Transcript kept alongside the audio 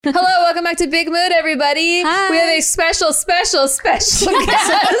Hello, welcome back to Big Mood, everybody. Hi. We have a special guest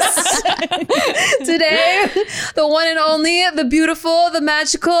today. The one and only, the beautiful, the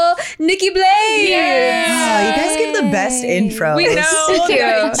magical Nikki Blaze. Wow, you guys give the best intros. We know. Thank you.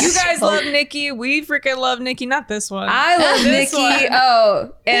 You guys love Nikki. We freaking love Nikki. Not this one. I love This Nikki. one.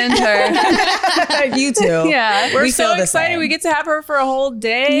 Oh, and her. You too. Yeah. We're we so feel the excited. same. We get to have her for a whole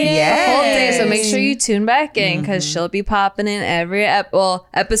day. Yes. Whole day, so make sure you tune back in because she'll be popping in every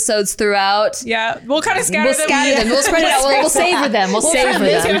episodes throughout. Yeah. We'll kind of scatter We'll them. scatter them. We'll spread it out. We'll savor them. We'll savor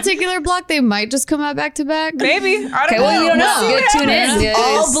This them. particular block, they might just come out back to back. Maybe. I don't Okay, know. well, you don't know. We'll see You what gotta tune in. happens. Yeah,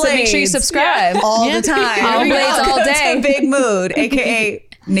 All so make sure you blades. subscribe. all Yeah. the time. All blades all Welcome day. to Big Mood, aka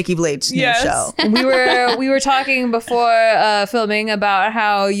Nikki Blade's new Yes. show. We were talking before filming about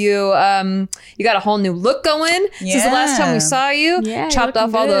how you got a whole new look going since the last time we saw you. Yeah, Chopped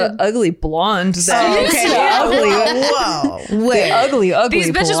looking off all the good. ugly blondes. Oh, okay. Whoa. Wait. ugly. These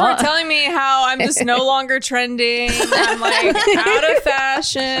bitches blonde. were telling me how I'm just no longer trending. I'm like out of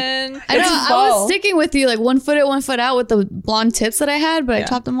fashion. I know. It's I was fall. sticking with you, like 1 foot in, 1 foot out with the blonde tips that I had, but I Yeah.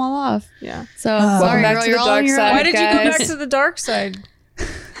 chopped them all off. Yeah. So Welcome sorry, back girl, to you're the all dark on your side. own. Why did you go Guys. back to the dark side?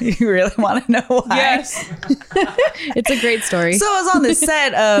 You really want to know why? Yes. It's a great story. So I was on the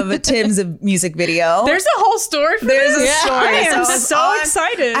set of Tim's music video. There's a whole story for There's this. a story. I am So it's so on-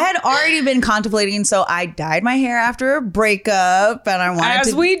 excited. I had already been contemplating, so I dyed my hair after a breakup, and I wanted As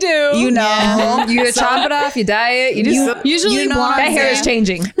to, we do. you know, You chop it off, you dye it, you just Usually you know blonde. what that I'm hair is saying?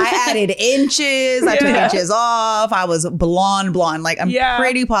 changing. I added inches. I took Yeah. inches off. I was blonde. Like, I'm Yeah.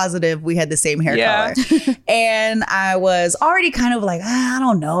 pretty positive we had the same hair Yeah. color. And I was already kind of like, I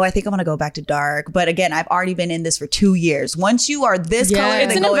don't know. I think I'm going to go back to dark. But again, I've already been in this for 2 years. Once you are this Yeah. color, It's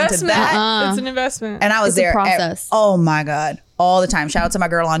then an go into investment. that. It's an investment. And I was It's a there. process. Oh my God. All the time. Shout out to my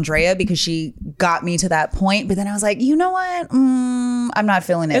girl Andrea because she got me to that point. But then I was like, you know what? I'm not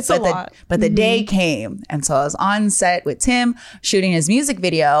feeling it. It's a lot. But the day came. And so I was on set with Tim shooting his music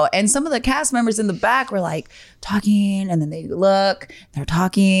video. And some of the cast members in the back were like talking and then they look. They're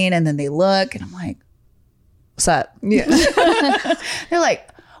talking and then they look. And I'm like, what's up? Yeah. They're like,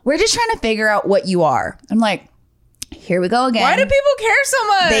 we're just trying to figure out what you are. I'm like, here we go again. Why do people care so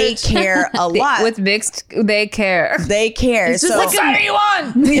much? They care a lot. With mixed, they care. They care. It's just so like What side are you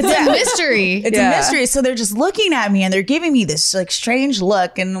on? It's a mystery. it's Yeah. a mystery. So they're just looking at me and they're giving me this like strange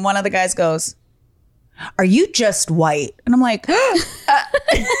look. And one of the guys goes, "Are you just white?" And I'm like, Because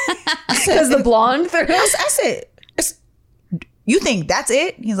the blonde through. that's it. You think that's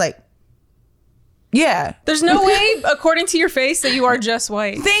it? He's like, yeah. There's no way, according to your face, that you are just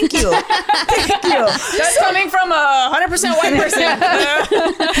white. Thank you. Thank you. That's coming from a 100% white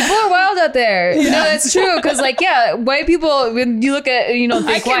person. People are wild out there. No, that's true. Because, like, yeah, white people, when you look at, I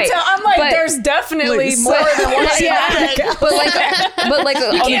think can white. tell. I'm like, But- there's definitely Like, more than one side. Yeah, but like,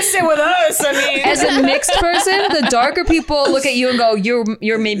 You can't sit with us. I mean, as a mixed person, the darker people look at you and go,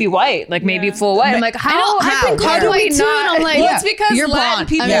 "You're maybe white, like maybe full white." I'm like, how? I've been How called do white too, and I'm like, well, it's because you're Latin blonde.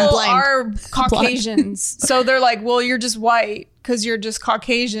 people I'm blind. are Caucasians. So they're like, well, you're just white because you're just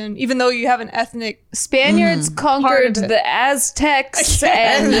Caucasian, even though you have an ethnic. Spaniards conquered Part of it. the Aztecs,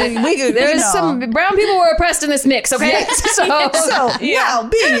 and We there's know. some brown people were oppressed in this mix. Okay, so So now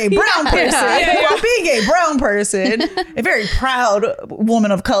being a brown person, being a brown person, a very proud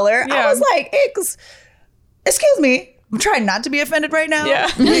woman of color, Yeah. I was like, excuse me. I'm trying not to be offended right now. Yeah.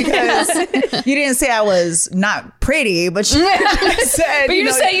 Because you didn't say I was not pretty, but you said, But you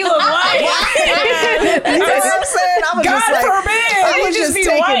just say you look white. you know what I'm saying? I was God just like, forbid I you was just just be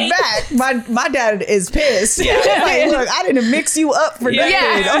taken white. back. My dad is pissed. Like, look, I didn't mix you up for nothing.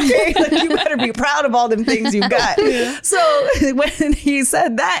 Yeah. Okay, like, you better be proud of all them things you got. So when he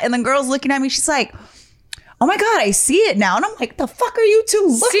said that, and the girl's looking at me, she's like, "Oh my God, I see it now." And I'm like, "The fuck are you two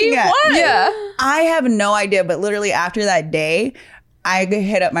looking See at?" what? yeah. I have no idea, but literally after that day, I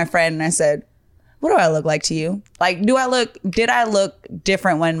hit up my friend and I said, "What do I look like to you? Like, did I look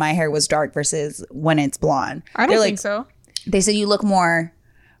different when my hair was dark versus when it's blonde?" I don't think so. They said you look more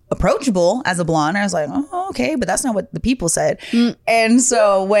approachable as a blonde. I was like, "Oh, okay," but that's not what the people said. And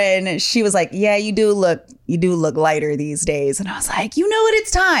so when she was like, "Yeah, you do look lighter these days," and I was like, "You know what?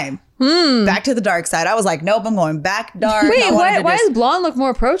 It's time. Back to the dark side." I was like, "Nope, I'm going back dark." Wait, I wanted to why just- does blonde look more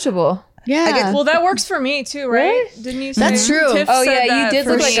approachable? Yeah. Well, that works for me too, right? Didn't you say That's true. Tiff Oh said yeah, you that did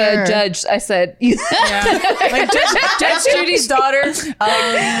for look like sure. a judge. I said, Yeah. Like Judge Judy's daughter.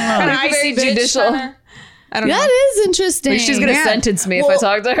 Kind of icy Very bitch. judicial. Kinda. I don't know. that is interesting. she's gonna Yeah. sentence me if I Well,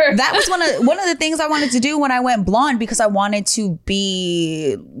 talk to her. That was one of the things I wanted to do when I went blonde, because I wanted to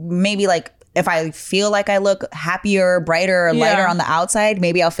be maybe like if I feel like I look happier, brighter, or lighter on the outside,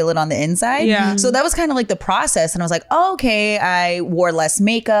 maybe I'll feel it on the inside. Yeah. So that was kind of like the process. And I was like, oh, okay, I wore less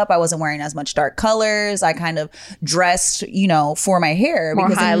makeup. I wasn't wearing as much dark colors. I kind of dressed, you know, for my hair. More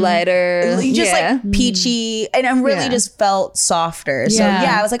highlighter. Just like peachy. And I really just felt softer. So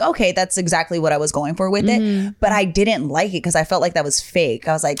yeah, I was like, okay, that's exactly what I was going for with it. But I didn't like it because I felt like that was fake.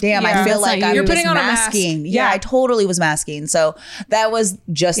 I was like, damn, I feel like I'm You're just putting on a mask. masking. Yeah, I totally was masking. So that was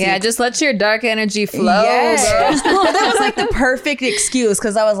just just let your dark energy flow. Yes. Well, that was like the perfect excuse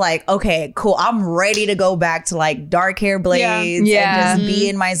because I was like, okay, cool. I'm ready to go back to like dark hair blades and just be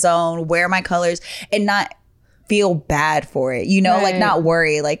in my zone, wear my colors, and not feel bad for it, you know, like not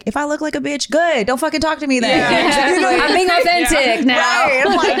worry. Like if I look like a bitch, good. Don't fucking talk to me then. Yeah. I'm being authentic now. Right.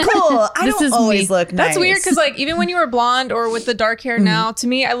 I'm like, cool. I This don't is always me. look nice. That's weird because like even when you were blonde or with the dark hair now, to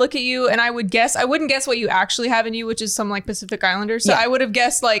me, I look at you and I wouldn't guess what you actually have in you, which is some like Pacific Islanders. So I would have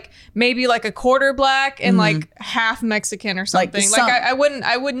guessed like maybe like a quarter black and like half Mexican or something. Like I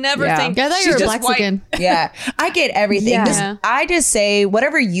would never think. I thought you she's were just Mexican. Yeah, I get everything. Yeah. I just say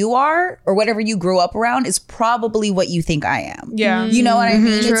whatever you are or whatever you grew up around is probably what you think I am. Yeah. You know what I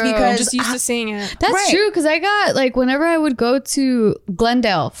mean? It's True. I'm because just used to seeing it. That's Right. true because I got like whenever I would go to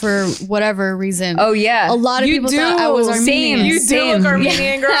Glendale for whatever reason. Oh yeah. a lot of You people do. thought I was Same. Armenian. You do Same. look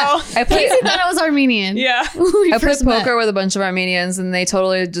Armenian, girl. I play Casey thought I was Armenian. Yeah. when we I played first met. poker with a bunch of Armenians, and they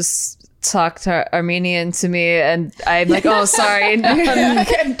totally just talked Armenian to me, and I'm like, oh, sorry, nope.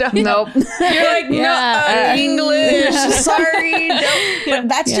 You're like, no, English. Sorry. But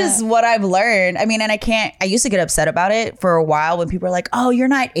that's just what I've learned. I mean, and I used to get upset about it for a while when people are like, oh, you're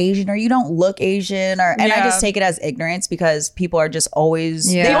not Asian or you don't look Asian. And I just take it as ignorance because people are just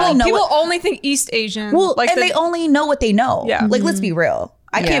always, they only know People what, only think East Asian. well, like and they only know what they know. Yeah. Like, let's be real.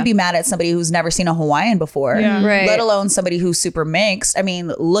 I can't be mad at somebody who's never seen a Hawaiian before, Yeah. Right. let alone somebody who's super mixed. I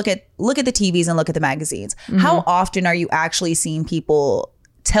mean, look at the TVs and look at the magazines. How often are you actually seeing people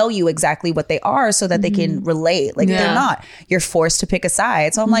tell you exactly what they are so that they can relate? Like they're not. You're forced to pick a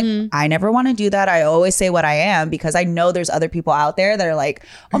side. So I'm like, I never want to do that. I always say what I am because I know there's other people out there that are like,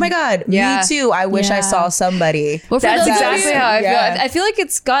 oh my God, me too. I wish I saw somebody. Well, for That's those of exactly you- how I Yeah. feel. I feel like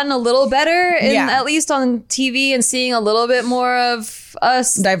it's gotten a little better, at least on TV, and seeing a little bit more of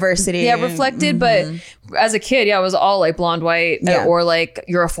us Diversity. reflected. But as a kid, I was all like blonde, white, Yeah. or like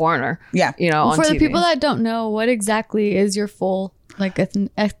you're a foreigner. Yeah. you know. Well, on for the TV. people that don't know, what exactly is your full like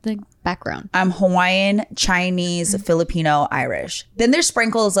ethnic background? I'm Hawaiian, Chinese, Filipino, Irish. Then there's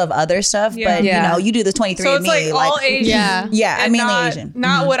sprinkles of other stuff, but you know, you do the 23andMe. So it's like all Asian. Yeah, I'm and mainly not, Asian.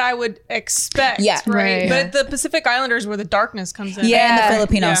 Not what I would expect. Yeah. Right. Right. But the Pacific Islanders where the darkness comes in. And the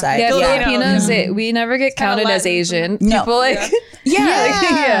Filipino side. Yeah, Yeah. Filipinos, we never get kinda counted as Latin. Asian. No. People like,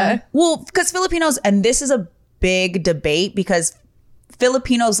 Yeah. Well, because Filipinos, and this is a big debate because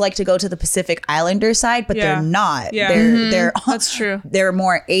Filipinos like to go to the Pacific Islander side, but Yeah. they're not. Yeah. They're That's true. They're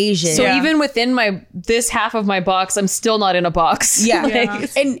more Asian. so Yeah. even within this half of my box, I'm still not in a box. Yeah. Like, Yeah.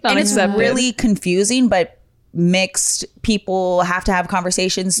 it's And not it's accepted. really confusing, but mixed people have to have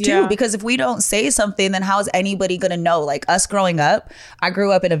conversations too, Yeah. because if we don't say something, then how's anybody gonna know? Like us growing up, I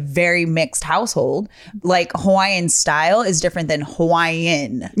grew up in a very mixed household. Like Hawaiian style is different than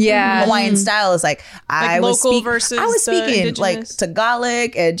Hawaiian. Yeah. Hawaiian style is like I was local versus I was the speaking like indigenous.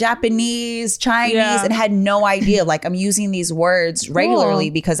 Tagalog and Japanese, Chinese, Yeah. and had no idea. Like I'm using these words regularly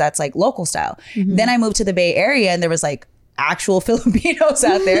because that's like local style. Then I moved to the Bay Area and there was like actual Filipinos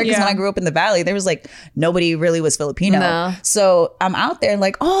out there because Yeah. when I grew up in the Valley, there was like nobody really was Filipino. No. So I'm out there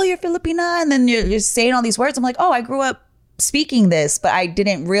like, oh, you're Filipina, and then you're saying all these words. I'm like, oh, I grew up speaking this, but I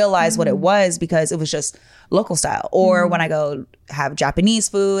didn't realize what it was because it was just local style. Or when I go have Japanese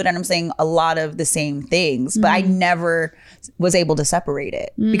food and I'm saying a lot of the same things, but I never was able to separate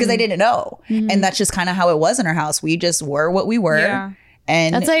it because I didn't know. And that's just kind of how it was in our house. We just were what we were. Yeah.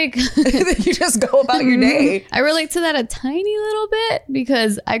 And That's like you just go about your day. I relate to that a tiny little bit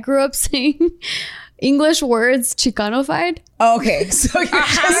because I grew up saying English words Chicanofied. Okay, so you're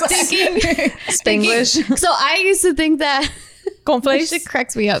just like, Spanglish. So I used to think that Cornflakes? It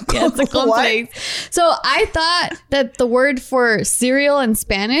cracks me up. Yeah, it's a What? cornflakes. So I thought that the word for cereal in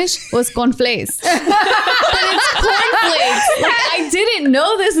Spanish was cornflakes. But it's cornflakes. Like I didn't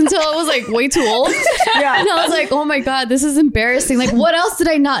know this until I was like way too old. Yeah. And I was like, oh my God, this is embarrassing. Like what else did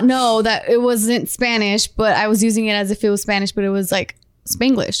I not know that it wasn't Spanish, but I was using it as if it was Spanish, but it was like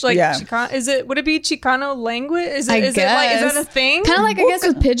Spanglish. Like Yeah. Chicano, would it be Chicano language? Is it I is it like is guess. that a thing? Kind of like I guess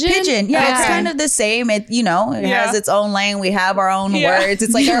with pigeon. Pigeon, yeah, it's Okay. kind of the same. It it Yeah. has its own lane. We have our own Yeah. words.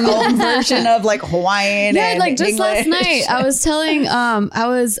 It's like our own version of like Hawaiian. Yeah, and like just English. last night, I was telling,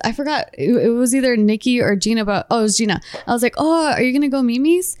 I forgot, it was either Nikki or Gina, but it was Gina. I was like, oh, are you gonna go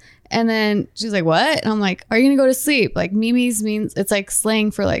Mimi's? And then she's like, what? And I'm like, are you gonna go to sleep? Like mimis means, it's like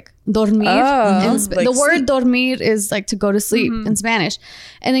slang for like dormir. Like the word sleep. dormir is like to go to sleep in Spanish.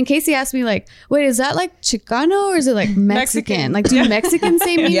 And then Casey asked me like, wait, is that like Chicano or is it like Mexican? Like do Mexicans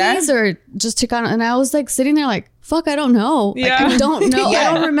say mimis Yeah. or just Chicano? And I was like sitting there like, fuck, I don't know. Like Yeah. I don't know. Yeah.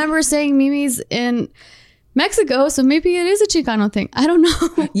 I don't remember saying mimis in Mexico, so maybe it is a Chicano thing. I don't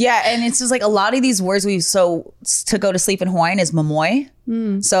know. Yeah, and it's just like a lot of these words to go to sleep in Hawaiian is mamoy.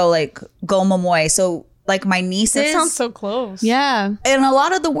 So like go mamoy. So like my nieces. That sounds so close. Yeah. And a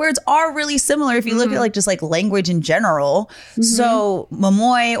lot of the words are really similar if you look at like just like language in general. So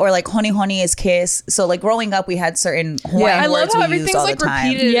mamoy or like honi honi is kiss. So like growing up we had certain Hawaiian I love words how we used everything's all like the time.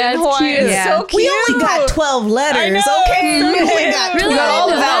 repeated Yeah, in it's Hawaiian. cute. It's Yeah. so cute. We only got 12 letters, know. okay? We only got 12 Really? All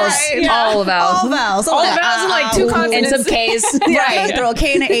the vowels. Yeah. All the vowels. All vowels. All the vowels and like two And consonants. some K's. Right, throw a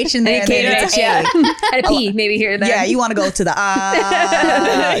K and an H in there. And a K and then and it's a a H, A. yeah. And a P, maybe here or there. Yeah, you want to go to the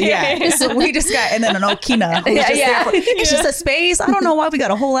yeah. So we just got, and then an okina. Which is Yeah. It's just a space. I don't know why we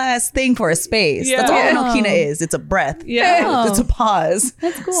got a whole ass thing for a space. Yeah. That's all an Yeah. okina is. It's a breath. Yeah. Oh. It's a pause.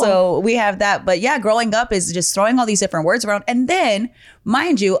 That's cool. So we have that. But yeah, growing up is just throwing all these different words around. And then,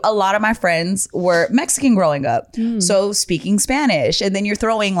 mind you, a lot of my friends were Mexican growing up. So speaking Spanish. And then you're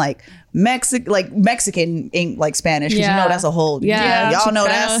throwing like Mexican like Spanish, because you Yeah. know that's a whole Yeah. y'all know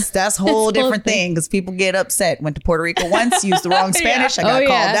Chicano. that's a whole It's a whole different thing. thing, because people get upset. Went to Puerto Rico once, used the wrong Spanish. I got Oh, called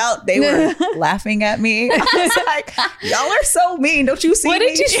yeah. out. They were laughing at me. I was like, y'all are so mean. Don't you see What me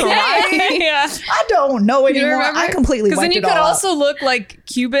did you say? trying? Yeah. I don't know anymore. remember? I completely Because wiped then you it could all out. also look like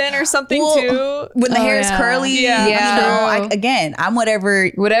Cuban or something Well, too. when the Oh, hair is yeah. curly, Yeah. you know, Yeah. again, I'm whatever.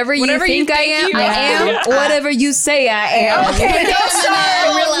 Whatever you Whatever you think I think am, you I are. am. Whatever you say I am. Okay,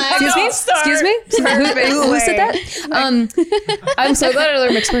 Excuse me? Excuse me? Who said that? I'm so glad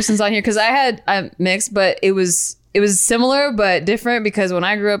other mixed persons on here, because I'm mixed, but it was similar but different, because when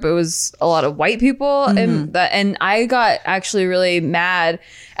I grew up it was a lot of white people and I got actually really mad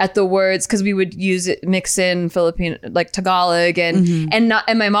at the words, because we would use it mix in Filipino, like Tagalog and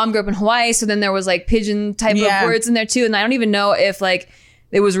my mom grew up in Hawaii, so then there was like pidgin type Yeah. of words in there too, and I don't even know if like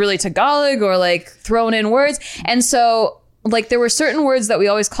it was really Tagalog or like thrown in words. And so like there were certain words that we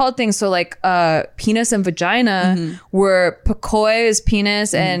always called things. So like penis and vagina were pakoi is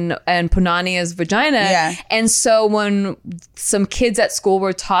penis and punani is vagina. Yeah. And so when some kids at school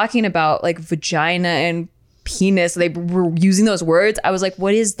were talking about like vagina and penis, they were using those words, I was like,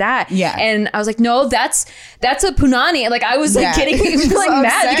 what is that? Yeah. And I was like, no, that's a punani. Like I was like Yeah. getting Just like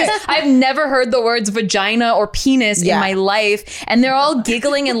mad upset. because I've never heard the words vagina or penis Yeah. in my life, and they're all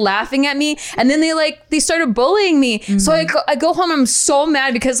giggling and laughing at me, and then they started bullying me. So I go home, I'm so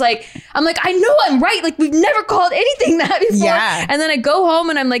mad, because like I'm like, I know I'm right, like we've never called anything that before. Yeah. And then I go home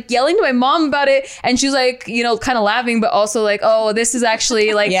and I'm like yelling to my mom about it, and she's like, you know, kind of laughing, but also like, oh, this is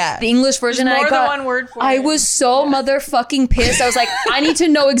actually like Yeah. the English version. There's And more I than got, one word for I it. was so motherfucking pissed. I was like, I need to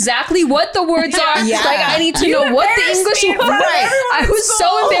know exactly what the words are. Yeah. Like I need to know what the English me in front of Right. I everyone's was so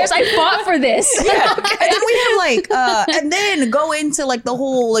school. embarrassed. I fought for this. Yeah. And then we have like and then go into like the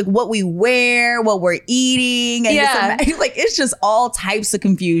whole like what we wear, what we're eating, and Yeah. this and that. Like it's just all types of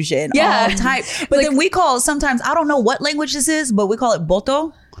confusion. Yeah. All type. But Like- then we call sometimes, I don't know what language this is, but we call it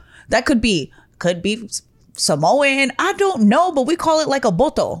boto. That could be Samoan. I don't know, but we call it like a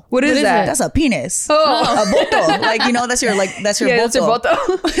boto. What is that? That's a penis. Oh. A boto. Like, you know, that's your Yeah, boto. that's your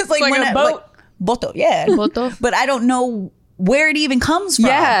boto. It's like, like when a boat. boto, yeah. Boto. But I don't know where it even comes from.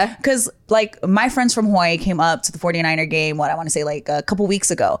 Yeah. Because like my friends from Hawaii came up to the 49er game, I want to say like a couple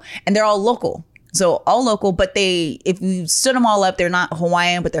weeks ago, and they're all local. So all local, but if you stood them all up, they're not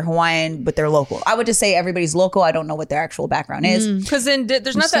Hawaiian, but they're local. I would just say everybody's local. I don't know what their actual background is. Because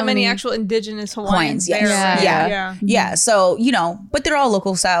there's not so that many many actual indigenous Hawaiians, Hawaiians yes. there. Yeah. Yeah. Yeah. So, you know, but they're all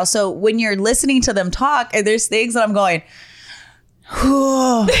local style. So when you're listening to them talk, and there's things that I'm going,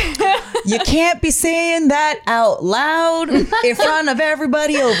 you can't be saying that out loud in front of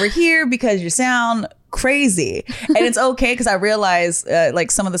everybody over here because you sound crazy. And it's okay, because I realize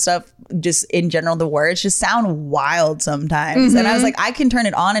like some of the stuff just in general, the words just sound wild sometimes. And I was like, I can turn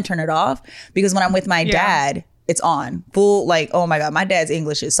it on and turn it off, because when I'm with my dad, it's on full. Like, oh my God, my dad's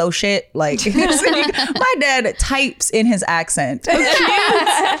English is so shit. Like my dad types in his accent.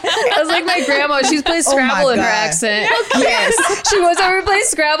 I was like my grandma. She plays Oh my Scrabble in her God. accent. Yes. She was over playing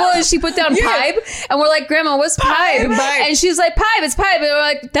Scrabble and she put down pipe, and we're like, Grandma, what's pipe? Pipe. And she's like, pipe, it's pipe. And we're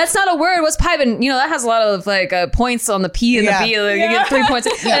like, that's not a word. What's pipe? And you know that has a lot of like points on the P and Yeah. the B. Like, you get 3 points.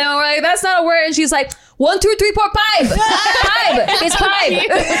 And we're like, that's not a word. And she's like, 1, 2, 3, 4, pipe. Pipe. It's pipe.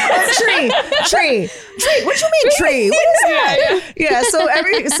 Tree. What you mean tree? What is that? Yeah.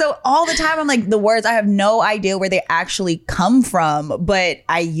 So all the time I'm like, the words, I have no idea where they actually come from, but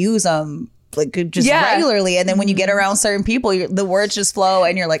I use them like just regularly. And then when you get around certain people, the words just flow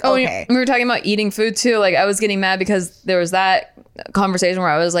and you're like, okay. We were talking about eating food too. Like I was getting mad because there was that conversation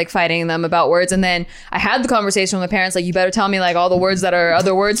where I was like fighting them about words, and then I had the conversation with my parents like, you better tell me like all the words that are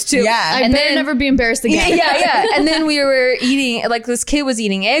other words too. Yeah. I better never be embarrassed again. Yeah. And then we were eating, like this kid was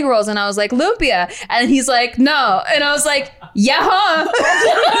eating egg rolls and I was like, lumpia. And he's like, no. And I was like, yeah, huh?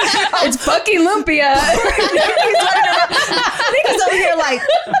 It's fucking lumpia. Niggas over here like,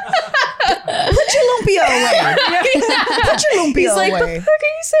 put your lumpia away. Put your lumpia He's like, away. the fuck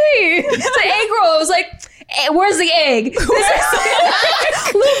are you saying? It's an egg roll. I was like, where's the egg?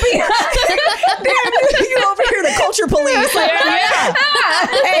 Lumpia. Damn, you over here, the culture police. Like,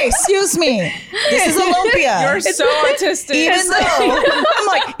 hey, excuse me. This is a lumpia. You're so autistic.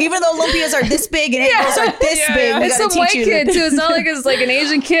 Even though lumpias are this big and egg rolls are this big, we It's gotta some white teach you. kid too. It's not like it's like an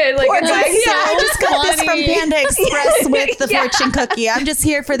Asian kid. Like, Poor it's guy. like, I just got this from funny. Panda Express with the fortune cookie. I'm just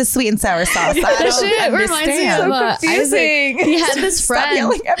here for the sweet and sour sauce. I That don't shit reminds me understand. of Isaac. confusing. He had this Stop friend.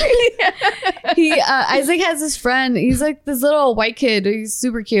 yelling at me. Isaac has this friend. He's like this little white kid. He's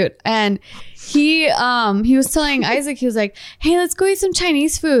super cute, and he was telling Isaac, he was like, "Hey, let's go eat some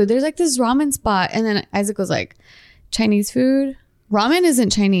Chinese food. There's like this ramen spot." And then Isaac was like, "Chinese food? Ramen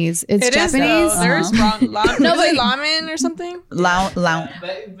isn't Chinese. It's It is, Japanese." though. There's No, but- ramen or something. But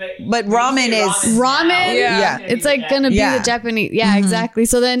ramen is Ramen, Yeah. it's like gonna be Yeah. the Japanese. Yeah, exactly.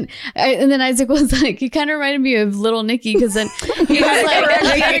 So then, and then Isaac was like, he kind of reminded me of little Nicky because then he was like,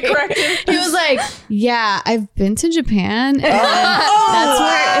 he was like, "Yeah, I've been to Japan, and that's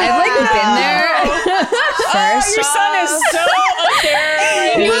where I've like been there. first. Your son is so up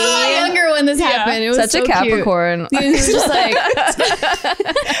there. He was a lot younger when this happened. It was Such so a Capricorn. Cute. He was just like,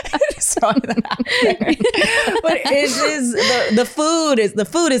 But it is the food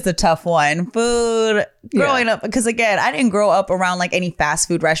is the tough one. Food growing up, because again, I didn't grow up around like any fast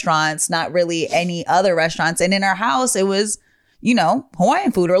food restaurants, not really any other restaurants, and in our house it was, you know,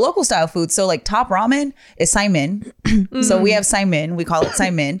 Hawaiian food or local style food. So like top ramen is Simon. So we have Simon. We call it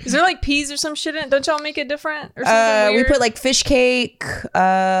Simon. Is there like peas or some shit in it? Don't y'all make it different or something We weird? put like fish cake,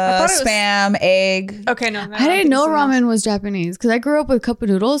 thought it was- spam, egg. Okay, no. I didn't know ramen was Japanese because I grew up with cup of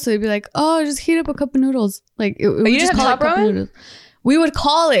noodles. So they'd be like, "Oh, just heat up a cup of noodles." Like we you just didn't call have it cup top of ramen? noodles. We would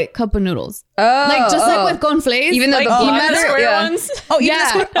call it cup of noodles. Oh, Like just like with cornflakes. even though Like the the black square ones. Oh, you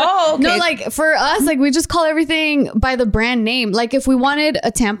Yeah. just oh, okay. No, like for us, like we just call everything by the brand name. Like if we wanted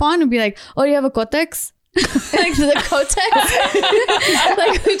a tampon, it'd be like, "Oh, do you have a Kotex?" Like the Kotex.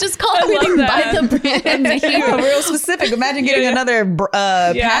 Like we just call everything by the brand name. Yeah, real specific. Imagine getting another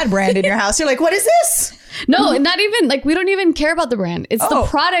pad brand in your house. You're like, what is this? No, not even like we don't even care about the brand. It's the Oh.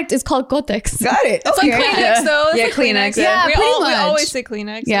 product is called Kotex. Got it. It's Okay. like Kleenex though. It's Yeah, like Kleenex. Yeah, we, pretty we much. always say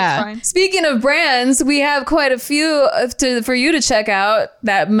Kleenex. Yeah. It's fine. Speaking of brands, we have quite a few for you to check out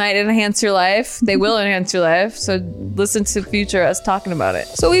that might enhance your life. They will enhance your life. So listen to future us talking about it.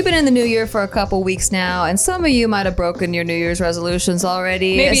 So we've been in the new year for a couple weeks now, and some of you might have broken your New Year's resolutions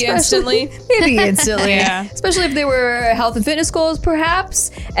already. Maybe especially- instantly. Maybe instantly. Yeah. Especially if they were health and fitness goals,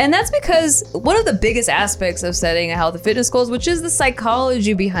 perhaps. And that's because one of the biggest aspects of setting a health and fitness goals, which is the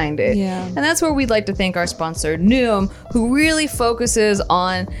psychology behind it. Yeah. And that's where we'd like to thank our sponsor, Noom, who really focuses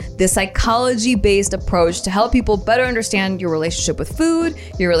on the psychology-based approach to help people better understand your relationship with food,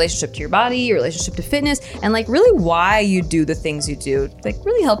 your relationship to your body, your relationship to fitness, and like really why you do the things you do. Like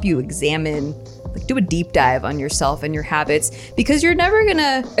really help you examine, like do a deep dive on yourself and your habits, because you're never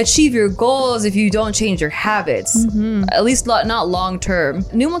gonna achieve your goals if you don't change your habits, at least not long term.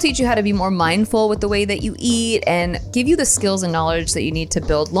 Noom will teach you how to be more mindful with the way that you eat and give you the skills and knowledge that you need to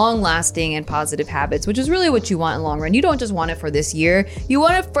build long lasting and positive habits, which is really what you want in the long run. You don't just want it for this year, you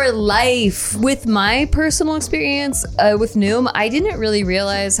want it for life. With my personal experience with Noom, I didn't really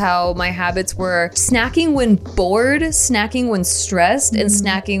realize how my habits were snacking when bored, snacking when stressed, and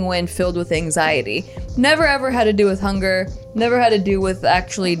snacking when filled with anxiety. Never ever had to do with hunger, never had to do with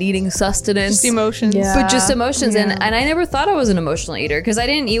actually needing sustenance. Just emotions. Yeah. But just emotions. And I never thought I was an emotional eater because I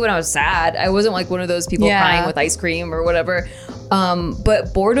didn't eat when I was sad. I wasn't like one of those people Yeah. crying with ice cream or whatever.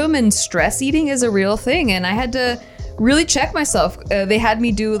 But boredom and stress eating is a real thing. And I had to really check myself. They had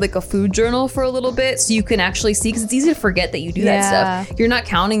me do like a food journal for a little bit so you can actually see, because it's easy to forget that you do that Yeah. stuff. You're not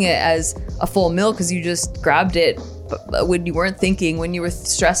counting it as a full meal because you just grabbed it when you weren't thinking, when you were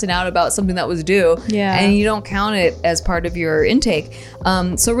stressing out about something that was due, and you don't count it as part of your intake.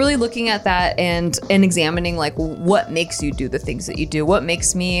 So really looking at that and examining like what makes you do the things that you do. What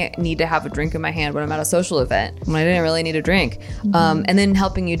makes me need to have a drink in my hand when I'm at a social event when I didn't really need a drink, and then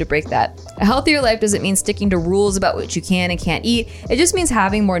helping you to break that. A healthier life doesn't mean sticking to rules about what you can and can't eat. It just means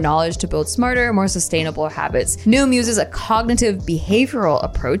having more knowledge to build smarter, more sustainable habits. Noom uses a cognitive behavioral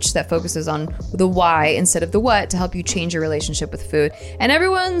approach that focuses on the why instead of the what to help you change your relationship with food. And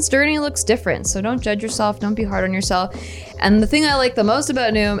everyone's journey looks different, so don't judge yourself, don't be hard on yourself. And the thing I like the most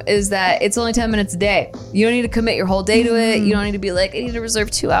about Noom is that it's only 10 minutes a day. You don't need to commit your whole day to it. You don't need to be like, I need to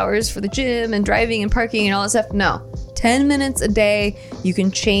reserve 2 hours for the gym and driving and parking and all that stuff. No, 10 minutes a day, you can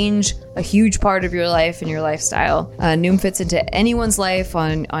change a huge part of your life and your lifestyle. Noom fits into anyone's life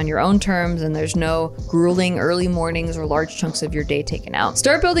on your own terms, and there's no grueling early mornings or large chunks of your day taken out.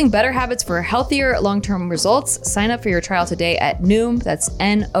 Start building better habits for healthier long-term results. Sign up for your trial today at Noom. That's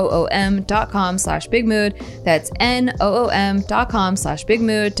NOOM.com/bigmood. That's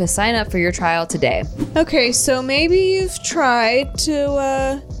NOOM.com/bigmood to sign up for your trial today. Okay, so maybe you've tried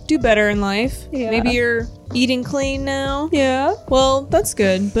to do better in life. Maybe you're eating clean now. Yeah. Well, that's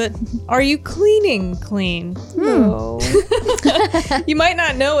good. But are you cleaning clean? No. You might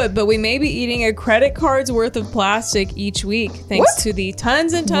not know it, but we may be eating a credit card's worth of plastic each week, thanks to the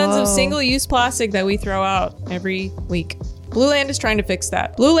tons and tons of single-use plastic that we throw out every week. Blueland is trying to fix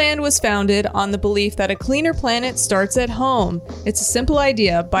that. Blueland was founded on the belief that a cleaner planet starts at home. It's a simple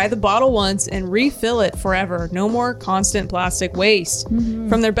idea. Buy the bottle once and refill it forever. No more constant plastic waste.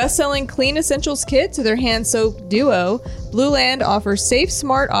 From their best-selling Clean Essentials kit to their hand soap duo, Blueland offers safe,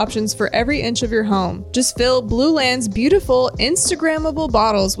 smart options for every inch of your home. Just fill Blueland's beautiful Instagrammable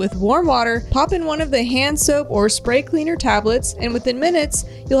bottles with warm water, pop in one of the hand soap or spray cleaner tablets, and within minutes,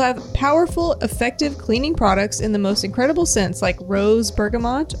 you'll have powerful, effective cleaning products in the most incredible scents like rose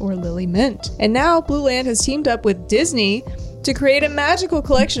bergamot or lily mint. And now Blueland has teamed up with Disney to create a magical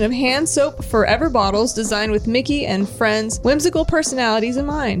collection of hand soap forever bottles designed with Mickey and friends' whimsical personalities in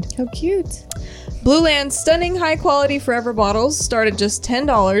mind. How cute. Blueland's stunning high-quality forever bottles start at just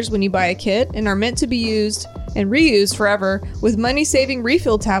 $10 when you buy a kit and are meant to be used and reused forever with money-saving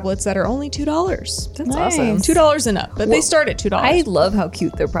refill tablets that are only $2. That's awesome. $2 and up, but they start at $2. I love how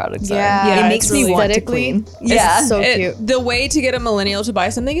cute their products are. Yeah, It makes me want to clean. It's so cute. The way to get a millennial to buy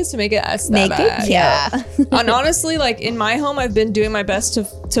something is to make it Make aesthetic. it, yeah. And honestly, like in my home, I've been doing my best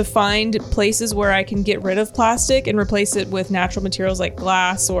to find places where I can get rid of plastic and replace it with natural materials like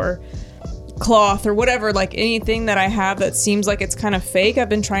glass or cloth or whatever, like anything that I have that seems like it's kind of fake. I've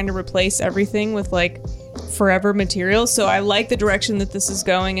been trying to replace everything with like forever materials. So I like the direction that this is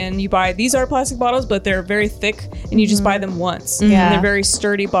going in. You buy, these are plastic bottles, but they're very thick and you just buy them once. Yeah. And they're very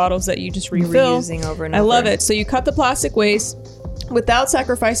sturdy bottles that you just refill. Reusing over and I over. love it. So you cut the plastic waste without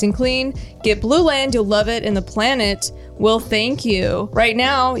sacrificing clean. Get Blueland, you'll love it, and the planet will thank you. Right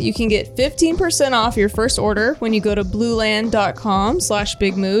now, you can get 15% off your first order when you go to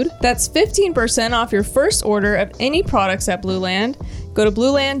blueland.com/bigmood. That's 15% off your first order of any products at Blueland. Go to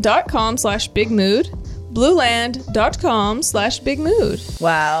blueland.com/bigmood. blueland.com/bigmood.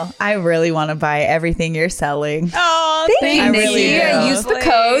 Wow. I really want to buy everything you're selling. Oh, Thank you, I Nikki. really do. Use the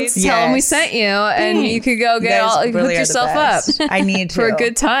codes. Tell them we Yes. sent you, and you could go You get guys all really hook are the yourself up best. I need to. for a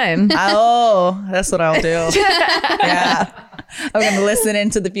good time. Oh, that's what I'll do. Yeah. I'm going to listen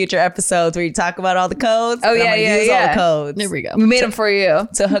into the future episodes where you talk about all the codes. Oh, and I'm yeah, gonna yeah, use yeah. all the codes. There we go. We made them for you.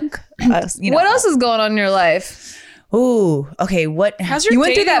 To hook us. You know. What else is going on in your life? Ooh, okay. What? How's your You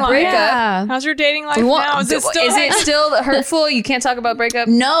went through dating that life? breakup. Yeah. How's your dating life We want- now? Is it still hurtful? You can't talk about breakup?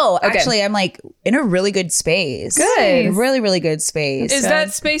 No, Okay. actually, I'm like in a really good space. Good. Really, really good space. Is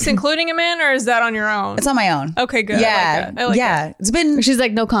that space including a man or is that on your own? It's on my own. Okay, good. Yeah. I like yeah. that. It's been. She's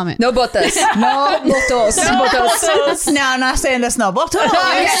like, no comment. No botas. No botos. botos. No, I'm not saying there's no botos.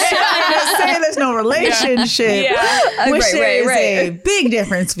 I'm just saying there's no relationship. Yeah. Which Right, is right. a big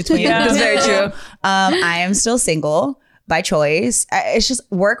difference between Yeah. the That's two. very true. I am still single by choice. It's just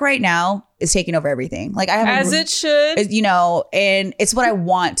work right now is taking over everything. Like I have As it should. you know, and it's what I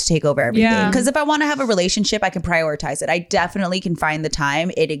want to take over everything. Yeah. Because if I want to have a relationship, I can prioritize it. I definitely can find the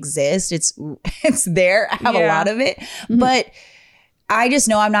time. It exists. It's there. I have a Yeah. lot of it. But I just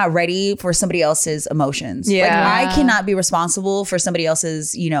know I'm not ready for somebody else's emotions. Yeah. Like I cannot be responsible for somebody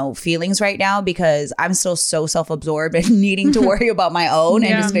else's, you know, feelings right now because I'm still so self-absorbed and needing to worry about my own and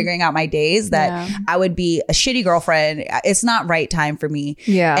Yeah. just figuring out my days that Yeah. I would be a shitty girlfriend. It's not right time for me.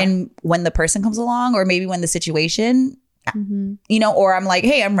 Yeah. And when the person comes along or maybe when the situation, you know, or I'm like,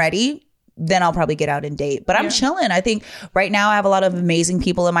 hey, I'm ready. then I'll probably get out and date. But I'm chilling. I think right now I have a lot of amazing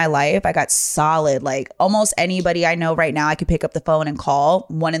people in my life. I got solid, like almost anybody I know right now, I could pick up the phone and call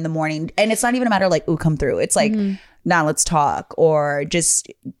 1 a.m. And it's not even a matter of like, ooh, come through. It's like, nah, let's talk, or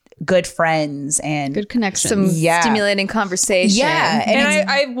just good friends and good connection. Some stimulating conversation. Yeah. And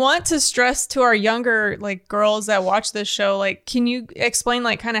I want to stress to our younger like girls that watch this show, like, can you explain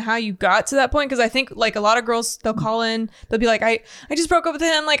like kind of how you got to that point? Because I think like a lot of girls, they'll call in, they'll be like, I just broke up with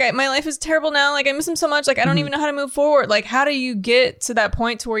him. Like my life is terrible now. Like I miss him so much. Like I don't even know how to move forward. Like how do you get to that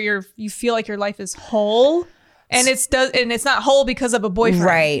point to where you feel like your life is whole? And it's not whole because of a boyfriend.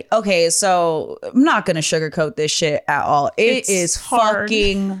 Right. Okay. So I'm not going to sugarcoat this shit at all. It's hard.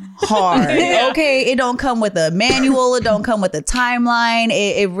 fucking hard. Okay. It don't come with a manual. It don't come with a timeline.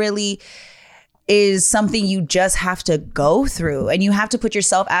 It really is something you just have to go through, and you have to put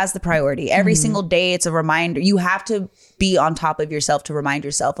yourself as the priority. Every single day, it's a reminder. You have to be on top of yourself to remind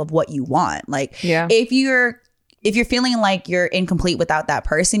yourself of what you want. Like if you're feeling like you're incomplete without that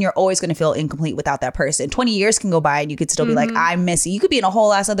person, you're always going to feel incomplete without that person. 20 years can go by and you could still be like, I'm missing. You could be in a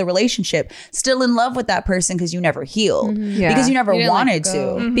whole ass other relationship, still in love with that person because you never healed, because you never wanted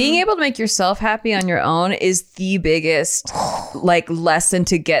to. Being able to make yourself happy on your own is the biggest like lesson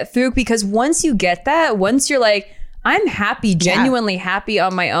to get through, because once you get that, once you're like, I'm happy, genuinely happy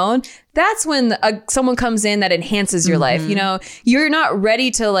on my own, that's when someone comes in that enhances your life. You know, you're not ready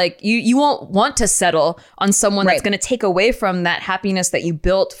to like, you won't want to settle on someone that's going to take away from that happiness that you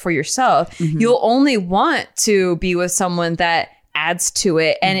built for yourself. You'll only want to be with someone that adds to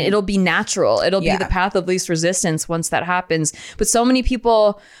it, and it'll be natural. It'll be the path of least resistance once that happens. But so many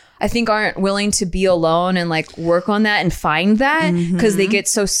people, I think, aren't willing to be alone and like work on that and find that, because they get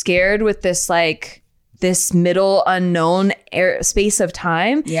so scared with this like this middle unknown space of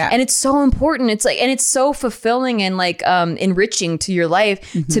time. And it's so important. It's like, and it's so fulfilling and like enriching to your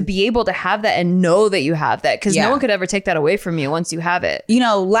life to be able to have that and know that you have that, because no one could ever take that away from you once you have it. You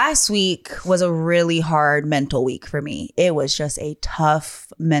know, last week was a really hard mental week for me. It was just a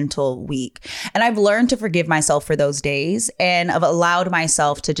tough mental week. And I've learned to forgive myself for those days, and I've allowed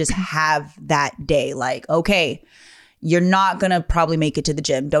myself to just have that day. Like, okay, you're not going to probably make it to the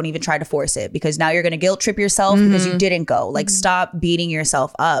gym. Don't even try to force it, because now you're going to guilt trip yourself because you didn't go. Like, stop beating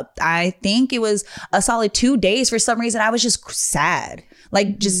yourself up. I think it was a solid 2 days. For some reason, I was just sad,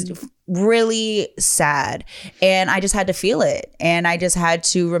 like just really sad. And I just had to feel it. And I just had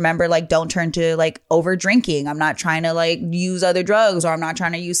to remember, like, don't turn to like over drinking. I'm not trying to like use other drugs, or I'm not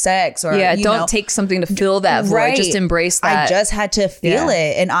trying to use sex, or don't take something to fill that void. Just embrace that. I just had to feel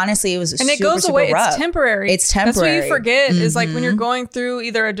it. And honestly, it was and it goes away. rough. It's temporary. It's temporary. That's what you forget is like when you're going through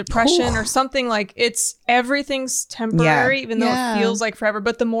either a depression or something, like everything's temporary, even though it feels like forever.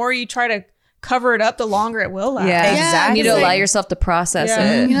 But the more you try to cover it up, the longer it will last. Exactly. You need to allow yourself to process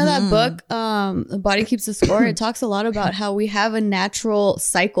it. You know that book, The Body Keeps the Score? It talks a lot about how we have a natural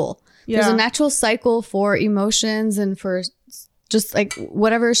cycle. There's a natural cycle for emotions and for just like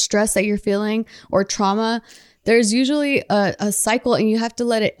whatever stress that you're feeling or trauma. There's usually a cycle, and you have to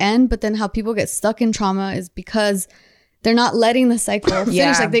let it end. But then how people get stuck in trauma is because they're not letting the cycle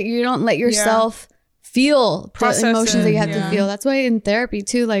finish. Like that, you don't let yourself feel the emotions that you have to feel. That's why in therapy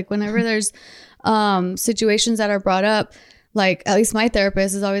too, like whenever there's situations that are brought up, like at least my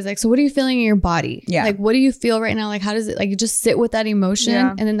therapist is always like, so what are you feeling in your body? Like, what do you feel right now? Like, how does it, like, you just sit with that emotion,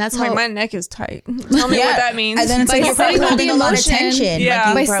 and then that's how my neck is tight. Tell me what that means. And then it's like you're probably holding a lot of tension.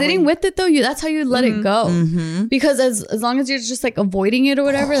 By sitting with it though, that's how you let it go. Because as long as you're just like avoiding it or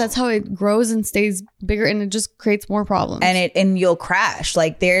whatever, that's how it grows and stays bigger, and it just creates more problems. And you'll crash.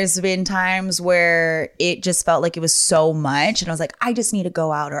 Like, there's been times where it just felt like it was so much, and I was like, I just need to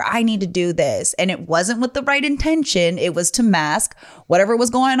go out, or I need to do this, and it wasn't with the right intention. It was to mask whatever was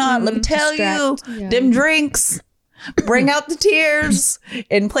going on. Let me tell you, them drinks bring out the tears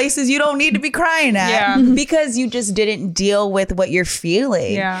in places you don't need to be crying at, because you just didn't deal with what you're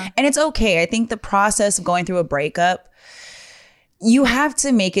feeling. And it's okay. I think the process of going through a breakup, you have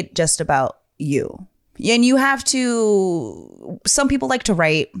to make it just about you. And you have to, some people like to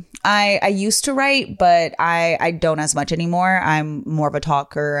write. I used to write, but I don't as much anymore. I'm more of a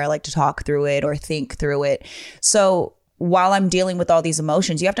talker. I like to talk through it or think through it. So while I'm dealing with all these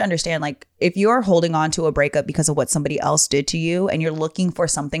emotions, you have to understand, like, if you're holding on to a breakup because of what somebody else did to you and you're looking for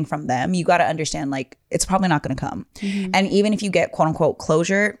something from them, you got to understand, like, it's probably not going to come. And even if you get quote unquote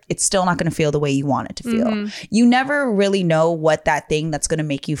closure, it's still not going to feel the way you want it to feel. You never really know what that thing that's going to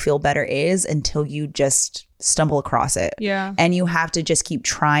make you feel better is until you just stumble across it. And you have to just keep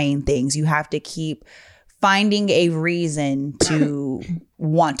trying things. You have to keep finding a reason to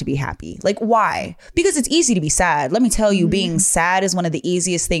want to be happy. Like, why? Because it's easy to be sad. Let me tell you, being sad is one of the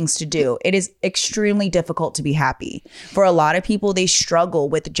easiest things to do. It is extremely difficult to be happy. For a lot of people, they struggle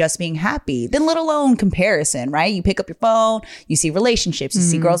with just being happy, then let alone comparison, right? You pick up your phone, you see relationships, you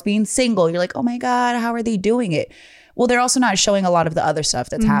see girls being single. You're like, oh my God, how are they doing it? Well, they're also not showing a lot of the other stuff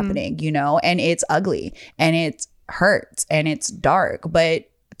that's happening, you know, and it's ugly and it hurts and it's dark. But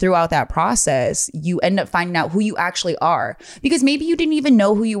throughout that process, you end up finding out who you actually are, because maybe you didn't even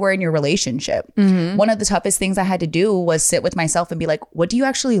know who you were in your relationship. One of the toughest things I had to do was sit with myself and be like, what do you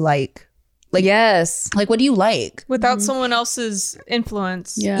actually like? Like, Yes. like, what do you like? Without someone else's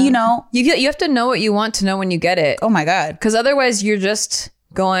influence. Yeah. You know? You have to know what you want to know when you get it. Oh my God. Because otherwise you're just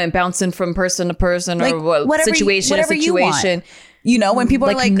going bouncing from person to person Like, or whatever situation to you want. situation. You know, when people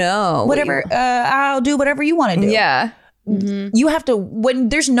are like, no. whatever, I'll do whatever you want to do. Yeah. You have to, when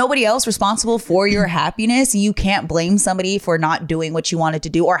there's nobody else responsible for your happiness, you can't blame somebody for not doing what you wanted to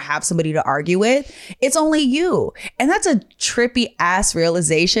do or have somebody to argue with. It's only you. And that's a trippy ass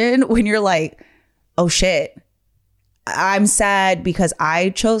realization when you're like, oh shit, I'm sad because I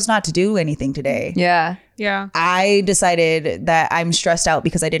chose not to do anything today. Yeah. Yeah. I decided that I'm stressed out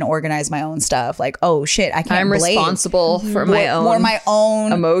because I didn't organize my own stuff. Like, oh shit, I can't I'm blame responsible for my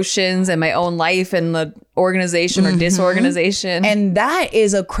own emotions and my own life and the organization or disorganization. And that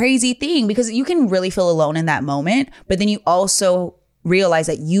is a crazy thing, because you can really feel alone in that moment, but then you also realize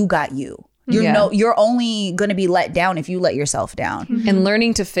that you got you. You're only going to be let down if you let yourself down. And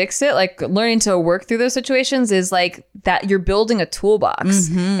learning to fix it, like learning to work through those situations, is like that you're building a toolbox.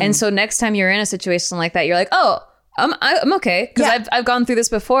 And so next time you're in a situation like that, you're like, oh, I'm okay, because I've gone through this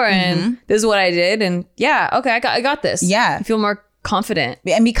before and this is what I did, and okay, I got this. Yeah. I feel more confident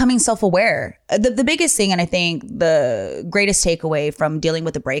and becoming self-aware. The biggest thing, and I think the greatest takeaway from dealing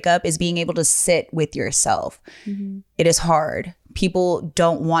with a breakup, is being able to sit with yourself. It is hard. People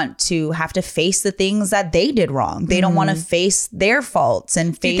don't want to have to face the things that they did wrong. They don't want to face their faults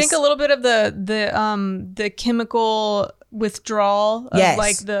and face. Do you think a little bit of the chemical withdrawal of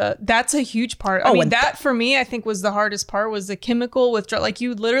Yes. that's a huge part. I mean, that for me, I think was the hardest part, was the chemical withdrawal. Like,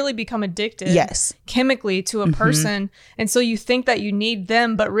 you literally become addicted chemically to a person. And so you think that you need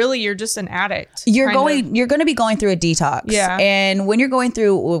them, but really you're just an addict. You're going to be going through a detox. Yeah. And when you're going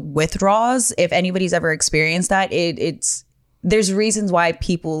through withdrawals, if anybody's ever experienced that, there's reasons why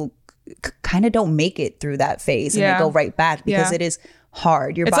people kind of don't make it through that phase and they go right back, because it is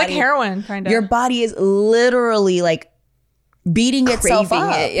hard. It's like heroin, kind of. Your body is literally like beating itself Craving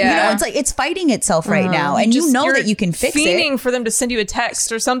up. it, You know, it's like it's fighting itself right now, and you know that you can fix fiending it. for them to send you a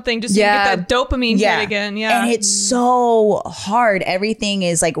text or something, just so you get that dopamine hit again. Yeah, and it's so hard. Everything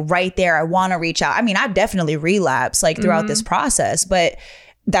is like right there. I want to reach out. I mean, I've definitely relapsed like throughout this process, but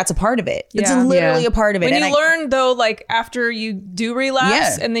that's a part of it. It's literally a part of it. When and you learn, though, like after you do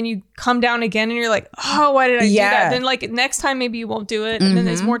relapse and then you come down again and you're like, oh, why did I do that? Then like next time maybe you won't do it. And then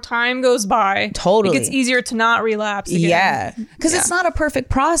as more time goes by, Totally. it gets easier to not relapse again. Yeah. Because it's not a perfect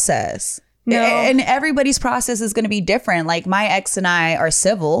process. No. And everybody's process is going to be different. Like, my ex and I are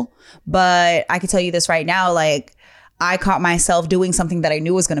civil, but I can tell you this right now, like, I caught myself doing something that I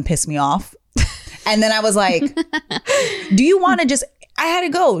knew was going to piss me off. And then I was like, do you want to just... I had to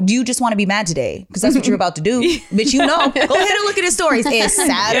go. Do you just want to be mad today? Because that's what you're about to do. Bitch, you know. Go ahead and look at his stories. It's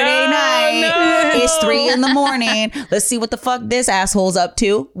Saturday night. It's 3 a.m. Let's see what the fuck this asshole's up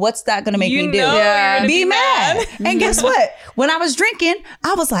to. What's that going to make me do? Be mad. And guess what? When I was drinking,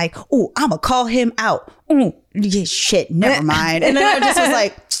 I was like, oh, I'm going to call him out. Oh, yeah, shit, never mind. And then I just was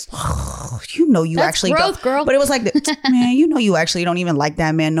like, oh, you know you That's actually growth, girl. But it was like, man, you know you actually don't even like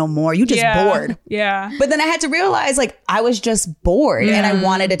that man no more. You just bored. Yeah. But then I had to realize, like, I was just bored and I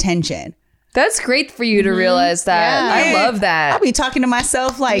wanted attention. That's great for you to realize that. Yeah. I love that. I'll be talking to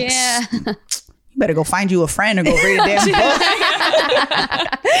myself like, you better go find you a friend or go read a damn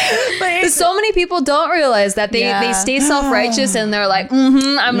book. But so many people don't realize that they stay self-righteous and they're like,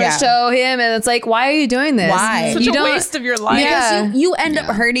 I'm gonna show him, and it's like, why are you doing this? Why? Such a waste of your life. Because you end up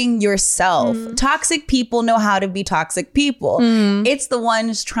hurting yourself. Toxic people know how to be toxic people. It's the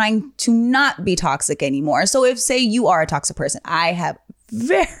ones trying to not be toxic anymore. So if, say, you are a toxic person, I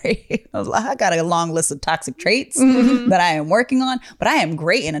got a long list of toxic traits that I am working on, but I am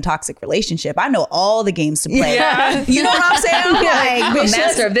great in a toxic relationship. I know all the games to play. Yeah. You know what I'm saying? I'm like, I'm a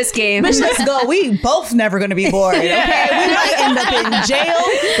master of this game. bitch, let's go. We both never gonna be bored. Okay, we might end up in jail,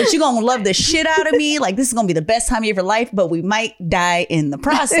 but you're gonna love the shit out of me. Like, this is gonna be the best time of your life, but we might die in the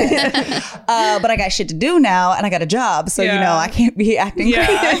process. But I got shit to do now, and I got a job, so you know I can't be acting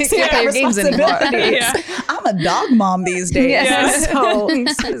crazy. You can't play your games anymore. I'm a dog mom these days. So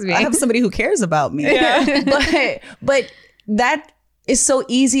know, Excuse me. I have somebody who cares about me. Yeah. But that is so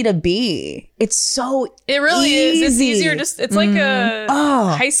easy to be. It's so It really is. It's easy. easier. It's like a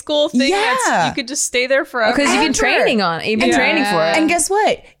high school thing. Yeah. You could just stay there forever. Because you've been training on it. You've been training for it. And guess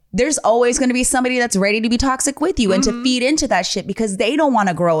what? There's always going to be somebody that's ready to be toxic with you and to feed into that shit because they don't want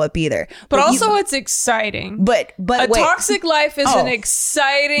to grow up either. But also, it's exciting. But A wait. toxic life is an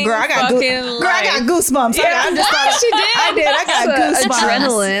exciting Girl, I got fucking life. Girl, I got goosebumps. Yeah. I just thought She did. I did. I got It's goosebumps.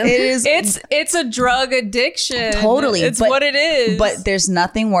 adrenaline. It is It's a drug addiction. totally. It's but- what it is. But there's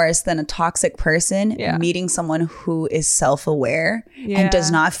nothing worse than a toxic person Yeah. meeting someone who is self-aware Yeah. and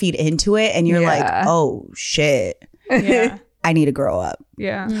does not feed into it, and you're like, Yeah. oh shit, yeah. I need to grow up.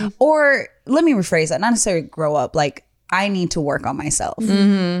 Yeah. Or let me rephrase that, not necessarily grow up, like I need to work on myself,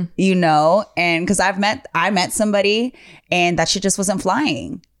 you know? And because I met somebody and that shit just wasn't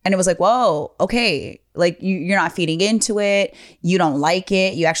flying. And it was like, whoa, okay. Like you're not feeding into it. You don't like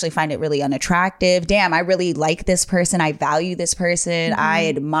it. You actually find it really unattractive. Damn, I really like this person. I value this person. I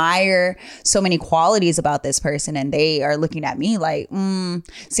admire so many qualities about this person. And they are looking at me like,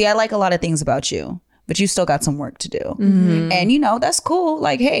 see, I like a lot of things about you, but you still got some work to do. And you know, that's cool.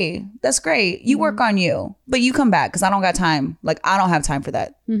 Like, hey, that's great. You work on you, but you come back because I don't got time. Like, I don't have time for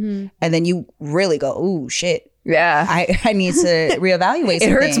that. And then you really go, ooh, shit. Yeah. I need to reevaluate. It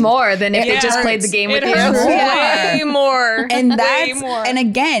hurts more than if they It just hurts. played the game with It you. hurts Yeah. way more. And way that's more. and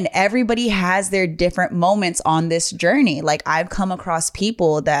again, everybody has their different moments on this journey. Like I've come across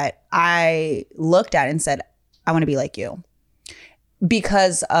people that I looked at and said, I want to be like you.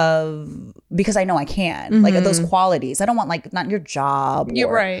 Because I know I can. Like those qualities. I don't want like not your job You're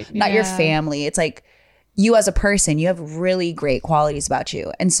or right. not your Yeah. family. It's like you as a person, you have really great qualities about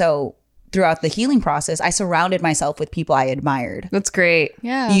you. And so throughout the healing process, I surrounded myself with people I admired. That's great.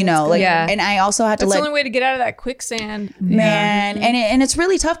 Yeah. You know, like, Yeah. and I also had to That's the let only way to get out of that quicksand. man, and it's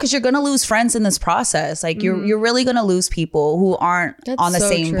really tough because you're gonna lose friends in this process. Like you're really gonna lose people who aren't That's on the so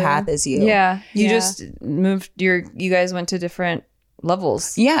same true. path as you. Yeah. You Yeah. just moved you guys went to different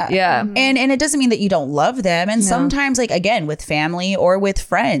levels. Yeah. Yeah. And it doesn't mean that you don't love them. And sometimes, like again, with family or with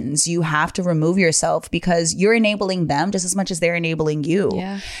friends, you have to remove yourself because you're enabling them just as much as they're enabling you.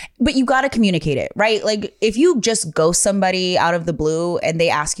 Yeah. But you got to communicate it, right? Like if you just ghost somebody out of the blue and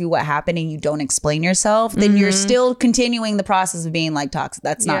they ask you what happened and you don't explain yourself, then you're still continuing the process of being like toxic.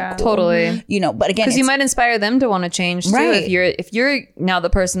 That's Yeah. not cool. Totally. You know, but again, Because you it's- might inspire them to want to change too. Right. If you're now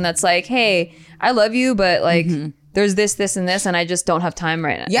the person that's like, hey, I love you, but like there's this, and this, and I just don't have time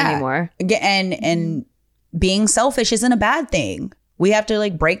right anymore. Again, and being selfish isn't a bad thing. We have to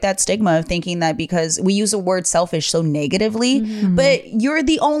like break that stigma of thinking that because we use the word selfish so negatively, but you're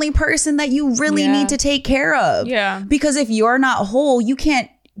the only person that you really Yeah. need to take care of. Yeah. Because if you're not whole, you can't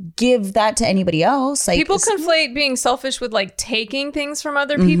give that to anybody else. Like People conflate being selfish with like taking things from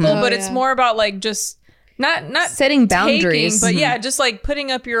other people, but it's yeah. more about like just not Setting taking, boundaries. but yeah, just like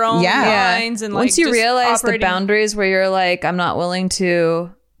putting up your own Yeah. lines and like once you just realize the operating- boundaries where you're like, I'm not willing to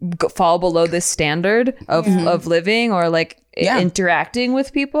fall below this standard of living or like Yeah. interacting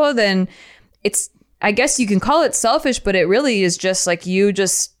with people, then it's, I guess you can call it selfish, but it really is just like you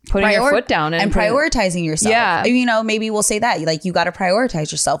just putting your foot down and prioritizing yourself. Yeah. You know, maybe we'll say that. Like, you got to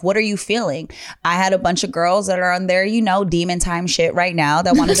prioritize yourself. What are you feeling? I had a bunch of girls that are on their, you know, demon time shit right now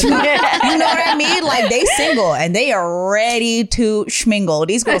that wanted to go. You know what I mean? Like, they single and they are ready to schmingle.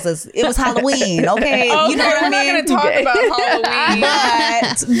 These girls, it was Halloween, okay? Okay, You know what I we're not mean? going to talk about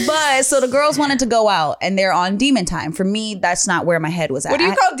Halloween. But so the girls wanted to go out and they're on demon time. For me, that's not where my head was at. What do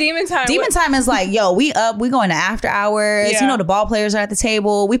you call demon time? Demon time is like, yo, we up, we going to after hours. Yeah. You know, the ball players are at the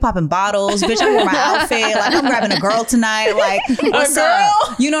table. We popping bottles. Bitch, I wore my outfit. Like, I'm grabbing a girl tonight. Like, what's girl?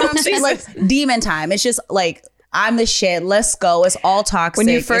 up? You know what I'm saying? Like, demon time. It's just like, I'm the shit. Let's go. It's all toxic. When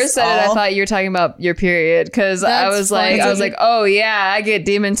you first It's said it, I all- thought you were talking about your period because I That's was like, funny. oh yeah, I get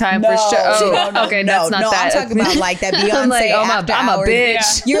demon time for sure. Oh, okay, that's not that. I'm talking about like that Beyonce I'm like, oh, after I'm a hours. bitch.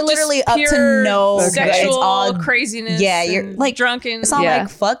 Yeah. You're Just literally up to pure no good. sexual It's all craziness. Yeah, you're and like drunken. It's all Yeah. like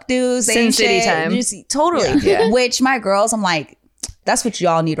fuck dudes, they Sin ain't City shit. time. Just, totally. Yeah. Which my girls, I'm like, that's what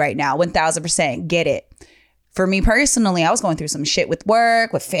y'all need right now. 1000%. Get it. For me personally, I was going through some shit with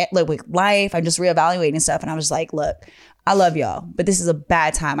work, with life. I'm just reevaluating stuff, and I was just like, look, I love y'all, but this is a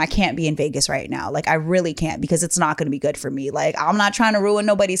bad time. I can't be in Vegas right now. Like, I really can't because it's not going to be good for me. Like, I'm not trying to ruin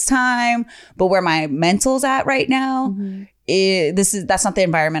nobody's time, but where my mental's at right now, that's not the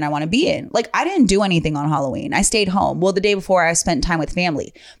environment I want to be in. Like, I didn't do anything on Halloween. I stayed home. Well, the day before I spent time with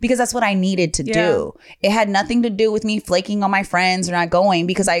family because that's what I needed to do. It had nothing to do with me flaking on my friends or not going,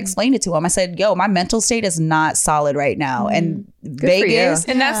 because I explained it to them. I said, yo, my mental state is not solid right now. And Vegas.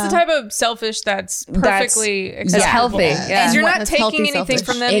 And that's the type of selfish that's perfectly acceptable. Healthy. Because Yeah. you're not That's taking healthy anything selfish.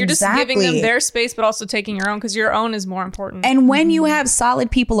 from them. You're just giving them Exactly. their space, but also taking your own, because your own is more important. And when you have solid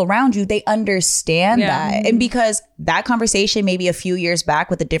people around you, they understand Yeah. that. And because that conversation maybe a few years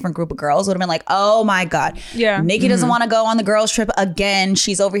back with a different group of girls would have been like, oh my God, Nikki doesn't want to go on the girls trip again.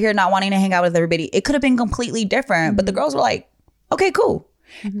 She's over here not wanting to hang out with everybody. It could have been completely different. But the girls were like, okay, cool.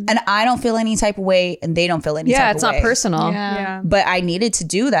 And I don't feel any type of way and they don't feel any type of way. it's not personal. yeah. But I needed to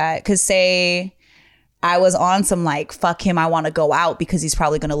do that because say I was on some like, fuck him, I want to go out because he's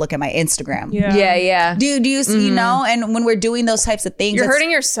probably going to look at my Instagram. Yeah. Dude, do you see, you know? And when we're doing those types of things, You're it's-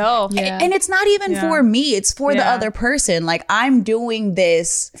 hurting yourself. and it's not even for me, it's for the other person. Like, I'm doing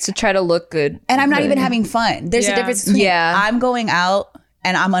this To try to look good. and I'm not even having fun. There's a difference between I'm going out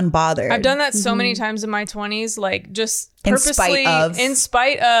and I'm unbothered. I've done that so many times in my 20s, like just In purposely, in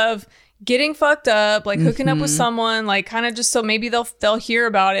spite of getting fucked up, like hooking up with someone, like kind of just so maybe they'll hear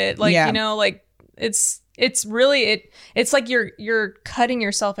about it. Like, you know, like it's really, it's like you're cutting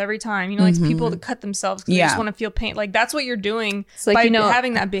yourself every time, you know, like people that cut themselves because they just want to feel pain. Like that's what you're doing like, by you know,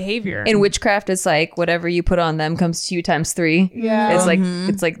 having that behavior. In witchcraft, it's like whatever you put on them comes to you times 3. Yeah.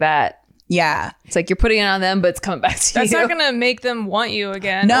 It's like that. Yeah. It's like you're putting it on them, but it's coming back to That's you. not going to make them want you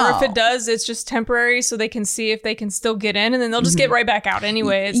again. No. Or if it does, it's just temporary so they can see if they can still get in, and then they'll just get right back out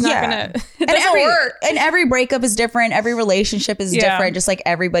anyway. It's not going to, it doesn't work. And every breakup is different. Every relationship is different, just like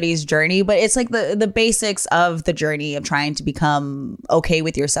everybody's journey. But it's like the basics of the journey of trying to become okay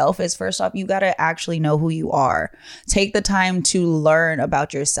with yourself is, first off, you got to actually know who you are. Take the time to learn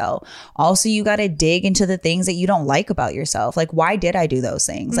about yourself. Also, you got to dig into the things that you don't like about yourself. Like, why did I do those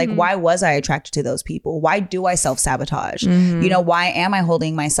things? Like, why was I attracted to those people? Why do I self-sabotage? You know, why am I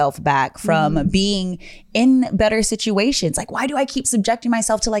holding myself back from being in better situations? Like, why do I keep subjecting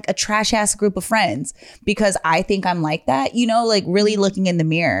myself to like a trash ass group of friends? Because I think I'm like that, you know, like really looking in the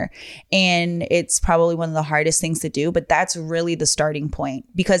mirror. And it's probably one of the hardest things to do, but that's really the starting point,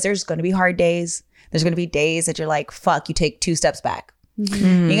 because there's going to be hard days. There's going to be days that you're like, fuck, you take 2 steps back. You're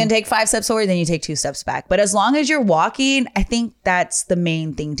going to take 5 steps forward, then you take 2 steps back. But as long as you're walking, I think that's the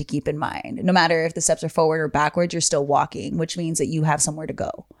main thing to keep in mind. No matter if the steps are forward or backwards, you're still walking, which means that you have somewhere to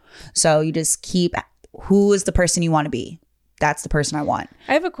go. So you just keep, who is the person you want to be? That's the person I want.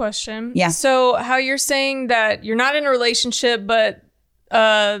 I have a question. Yeah. So how you're saying that you're not in a relationship, but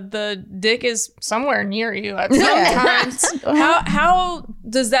the dick is somewhere near you at some time. How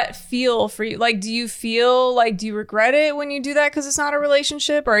does that feel for you? Like, do you feel like, do you regret it when you do that because it's not a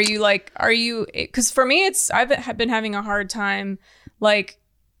relationship? Or are you, because for me, I've been having a hard time, like,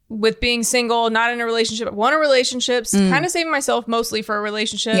 with being single, not in a relationship. I want a relationship, kind of saving myself mostly for a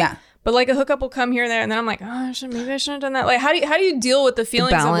relationship. Yeah. But like a hookup will come here and there, and then I'm like, oh, maybe I shouldn't have done that. Like, how do you deal with the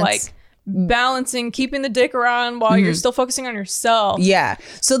feelings of like balancing, keeping the dick around while you're still focusing on yourself? Yeah.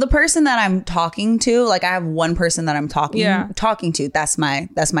 So the person that I'm talking to, like, I have one person that I'm talking to. That's my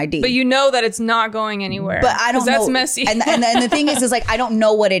D. But you know that it's not going anywhere. But I don't know. That's messy. And the thing is like, I don't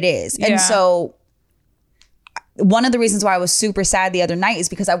know what it is. Yeah. And so one of the reasons why I was super sad the other night is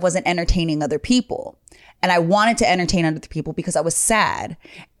because I wasn't entertaining other people. And I wanted to entertain other people because I was sad.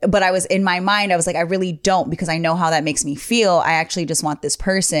 But I was, in my mind, I was like, I really don't, because I know how that makes me feel. I actually just want this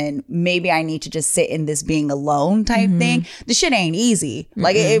person. Maybe I need to just sit in this being alone type thing. The shit ain't easy.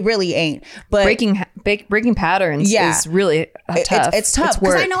 Like, it really ain't. But breaking patterns is really tough. It's tough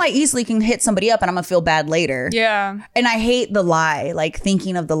because I know I easily can hit somebody up and I'm gonna feel bad later. Yeah. And I hate the lie, like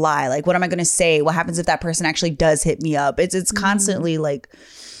thinking of the lie. Like, what am I gonna say? What happens if that person actually does hit me up? It's constantly like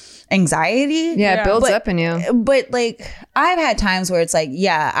anxiety. Yeah, it builds up in you. But like, I've had times where it's like,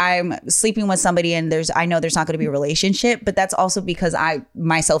 yeah, I'm sleeping with somebody and I know there's not going to be a relationship, but that's also because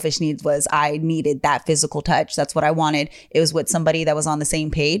my selfish needs was I needed that physical touch. That's what I wanted. It was with somebody that was on the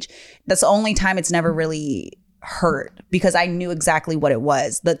same page. That's the only time it's never really hurt, because I knew exactly what it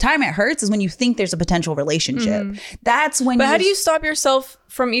was. The time it hurts is when you think there's a potential relationship. That's when. But how do you stop yourself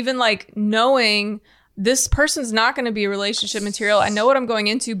from even like knowing this person's not going to be a relationship material? I know what I'm going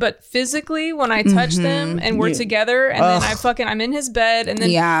into, but physically when I touch them and we're together and then I'm in his bed and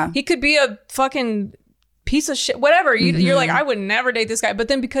then he could be a fucking piece of shit, whatever. You're like, I would never date this guy. But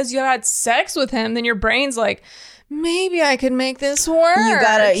then because you had sex with him, then your brain's like, maybe I could make this work. You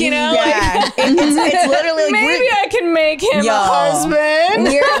gotta, you know, yeah. like, it's literally like, maybe I can make him a husband.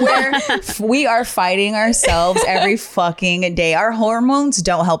 We are fighting ourselves every fucking day. Our hormones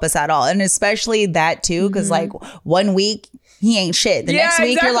don't help us at all, and especially that too, because like 1 week he ain't shit. The next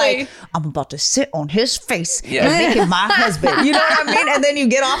week you're like, I'm about to sit on his face and make him my husband. You know what I mean? And then you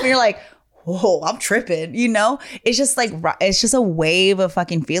get off and you're like, whoa, I'm tripping, you know? It's just like, it's just a wave of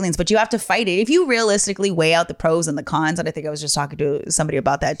fucking feelings, but you have to fight it. If you realistically weigh out the pros and the cons, and I think I was just talking to somebody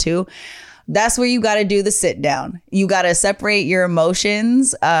about that too, that's where you got to do the sit down. You got to separate your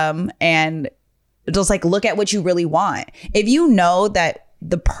emotions and just like look at what you really want. If you know that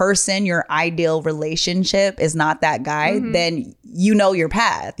the person, your ideal relationship is not that guy, then you know your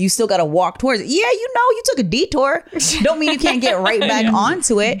path. You still got to walk towards it. Yeah, you know, you took a detour. Don't mean you can't get right back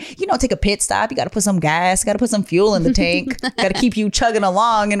onto it. You know, take a pit stop. You got to put some gas, got to put some fuel in the tank, got to keep you chugging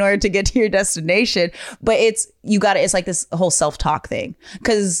along in order to get to your destination. But it's like this whole self-talk thing,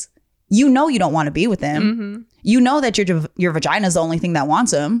 because you know you don't want to be with him. You know that your vagina is the only thing that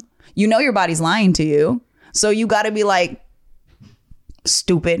wants him. You know your body's lying to you. So you got to be like,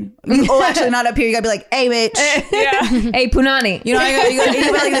 stupid. Oh, actually not up here. You gotta be like, hey, bitch. Hey, Punani. You know, you gotta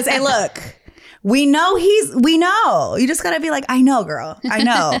be like this. Hey, look, we know. You just gotta be like, I know, girl. I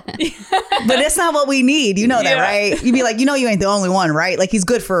know. But that's not what we need. You know that, right? You'd be like, you know, you ain't the only one, right? Like, he's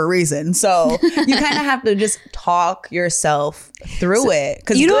good for a reason. So you kind of have to just talk yourself through it.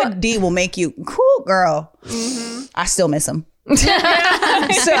 Because good D will make you, cool, girl. I still miss him. So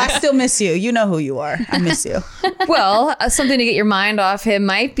I still miss you. You know who you are. I miss you. Well, something to get your mind off him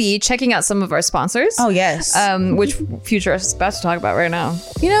might be checking out some of our sponsors. Oh, yes. Which Future is about to talk about right now.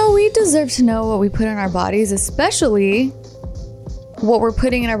 You know, we deserve to know what we put in our bodies, especially what we're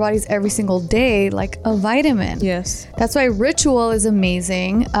putting in our bodies every single day, like a vitamin. Yes. That's why Ritual is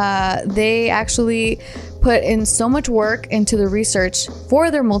amazing. They actually put in so much work into the research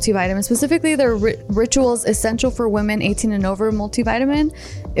for their multivitamin, specifically their Ritual's Essential for Women 18 and Over multivitamin.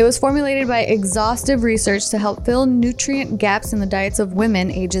 It was formulated by exhaustive research to help fill nutrient gaps in the diets of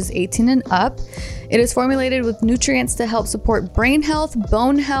women ages 18 and up. It is formulated with nutrients to help support brain health,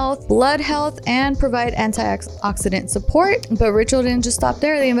 bone health, blood health, and provide antioxidant support. But Ritual didn't just stop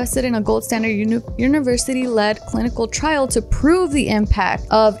there. They invested in a gold standard university-led clinical trial to prove the impact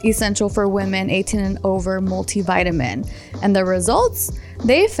of Essential for Women 18 and Over multivitamin. And the results?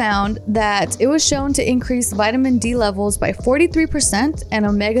 They found that it was shown to increase vitamin D levels by 43% and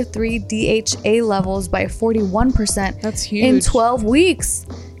omega-3 DHA levels by 41%. That's huge. In 12 weeks.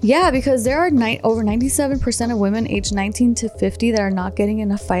 Yeah, because there are over 97% of women aged 19 to 50 that are not getting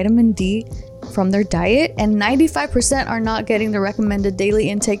enough vitamin D from their diet, and 95% are not getting the recommended daily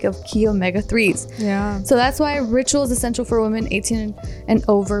intake of key omega-3s. Yeah. So that's why Ritual is Essential for Women 18 and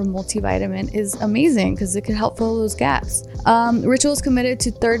Over multivitamin is amazing, because it can help fill those gaps. Ritual is committed to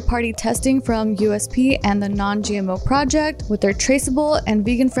third-party testing from USP and the Non-GMO Project with their traceable and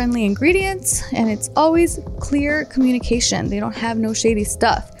vegan-friendly ingredients, and it's always clear communication. They don't have no shady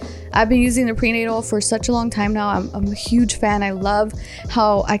stuff. I've been using the prenatal for such a long time now. I'm a huge fan. I love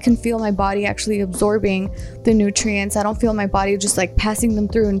how I can feel my body actually absorbing the nutrients. I don't feel my body just like passing them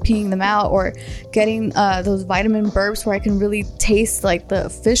through and peeing them out, or getting those vitamin burps where I can really taste like the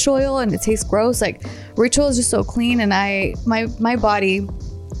fish oil and it tastes gross. Like Ritual is just so clean, and my body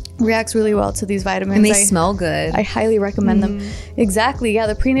reacts really well to these vitamins. And they smell good. I highly recommend them. Exactly. Yeah,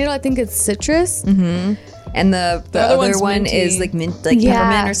 the prenatal, I think it's citrus. And the other one is like mint, like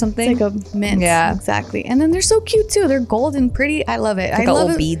peppermint or something. It's like a mint. Yeah, exactly. And then they're so cute too. They're gold and pretty. I love it. I got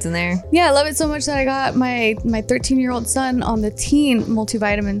little beads in there. Yeah, I love it so much that I got my 13-year-old son on the teen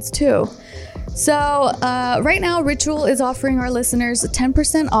multivitamins too. So right now, Ritual is offering our listeners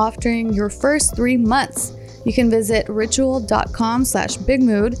 10% off during your first 3 months. You can visit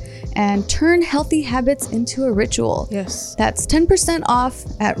ritual.com/bigmood and turn healthy habits into a ritual. Yes. That's 10% off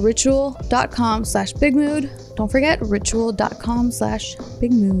at ritual.com/bigmood. Don't forget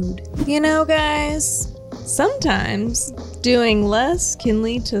ritual.com/bigmood. You know, guys, sometimes doing less can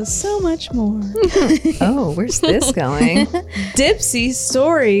lead to so much more. Oh, where's this going? Dipsy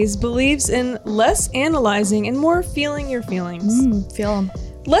Stories believes in less analyzing and more feeling your feelings. Feel them.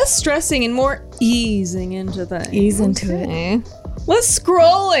 Less stressing and more easing into things. Ease into it. Okay. Less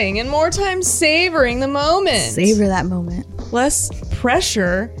scrolling and more time savoring the moment. Savor that moment. Less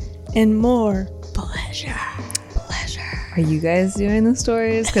pressure and more pleasure. Are you guys doing the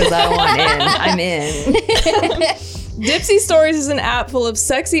stories? Because I want in. I'm in. Dipsy Stories is an app full of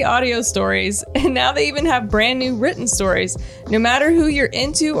sexy audio stories, and now they even have brand new written stories. No matter who you're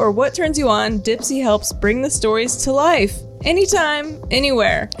into or what turns you on, Dipsy helps bring the stories to life. Anytime,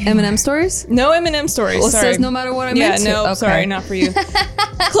 anywhere. M&M stories? No M&M stories. Well, it sorry. says no matter what I'm into. into. Yeah, no, Okay. sorry, not for you.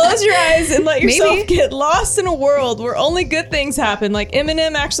 Close your eyes and let yourself get lost in a world where only good things happen, like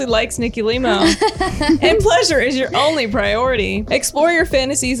Eminem actually likes Nikki Limo. And pleasure is your only priority. Explore your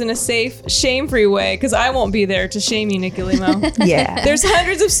fantasies in a safe, shame-free way, because I won't be there to shame you, Nikki Limo. Yeah. There's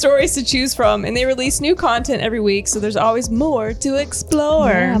hundreds of stories to choose from, and they release new content every week, so there's always more to explore.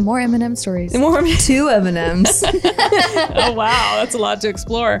 Yeah, more Eminem stories. More 2 M&Ms. Oh wow, that's a lot to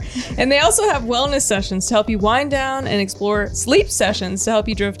explore. And they also have wellness sessions to help you wind down and explore sleep sessions to help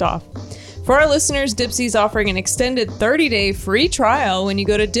you drift off. For our listeners, Dipsy's offering an extended 30-day free trial when you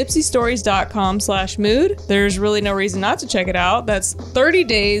go to dipsystories.com/mood. There's really no reason not to check it out. That's 30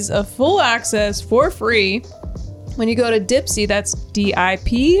 days of full access for free. When you go to Dipsy, that's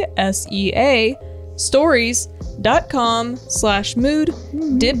DIPSEA stories.com/mood,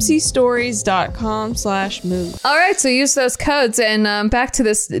 dipsystories.com/mood. All right, so use those codes and back to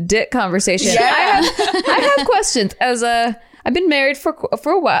this dick conversation. Yeah. I have questions. I've been married for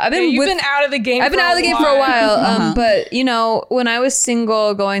a while. You've been out of the game. I've been out of the game for a while. But you know, when I was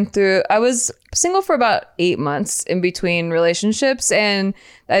single, I was single for about 8 months in between relationships, and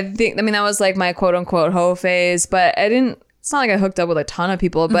that was like my quote unquote hoe phase. But it's not like I hooked up with a ton of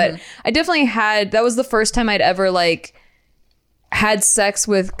people, but I definitely that was the first time I'd ever like had sex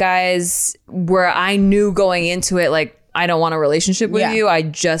with guys where I knew going into it, like, I don't want a relationship with you. I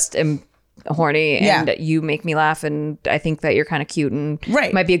just am horny and you make me laugh and I think that you're kind of cute and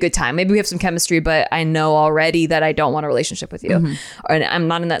might be a good time. Maybe we have some chemistry, but I know already that I don't want a relationship with you. And I'm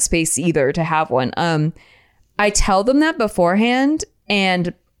not in that space either to have one. I tell them that beforehand,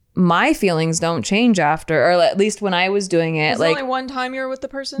 and my feelings don't change after, or at least when I was doing it. Was it only one time you were with the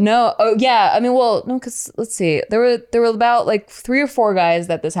person? No. Oh yeah. I mean, well, no, because let's see. There were about like 3 or 4 guys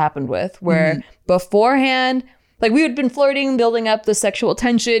that this happened with, where beforehand, like, we had been flirting, building up the sexual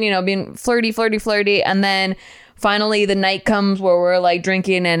tension, you know, being flirty. And then finally the night comes where we're like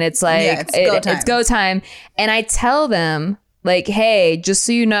drinking and it's like, it's go time. And I tell them like, hey, just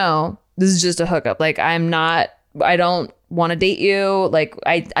so you know, this is just a hookup. Like, I don't want to date you. Like,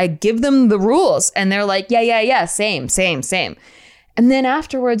 I give them the rules and they're like, yeah, same. And then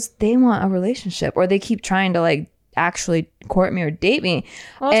afterwards they want a relationship, or they keep trying to like actually court me or date me.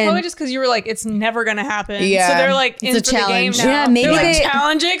 Well, it's probably just because you were like, it's never gonna happen. Yeah. So they're like, it's a challenge. The game now. Yeah, maybe they're like,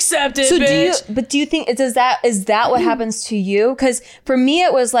 challenge accepted. So bitch. Do you think is that what happens to you? Because for me,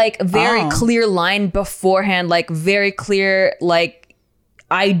 it was like a very clear line beforehand, like very clear, like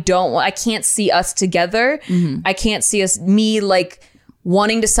I can't see us together. I can't see me like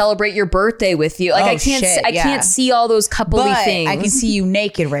wanting to celebrate your birthday with you. Like, I can't see all those coupley things. I can see you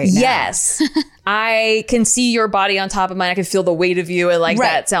naked right now. Yes. I can see your body on top of mine. I can feel the weight of you, and like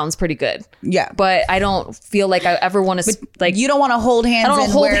that sounds pretty good. Yeah. But I don't feel like I ever want to like, you don't want to hold hands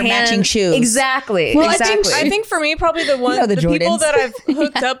and wear matching shoes. Exactly. Well, exactly. I think for me, probably the people that I've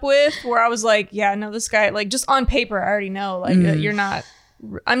hooked up with where I was like, yeah, no, this guy, like, just on paper, I already know, like, you're not.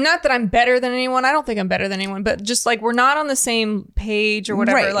 I'm not that I'm better than anyone. I don't think I'm better than anyone, but just like, we're not on the same page or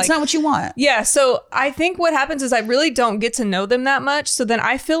whatever. Right. Like, it's not what you want. Yeah. So I think what happens is I really don't get to know them that much. So then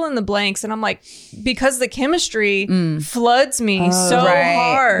I fill in the blanks, and I'm like, because the chemistry floods me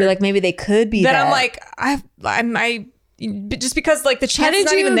hard. You're like, maybe they could be that. I'm like, I just because like the chance is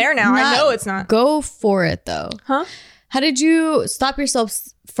not even there now. I know it's not. Go for it though. Huh? How did you stop yourself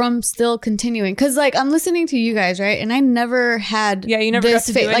from still continuing? Because like, I'm listening to you guys, right? And I never had you never got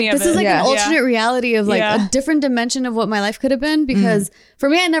to do any of this it. is like an alternate reality of like a different dimension of what my life could have been. Because for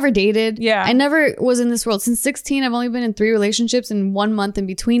me, I never dated. Yeah. I never was in this world. Since 16, I've only been in 3 relationships and 1 month in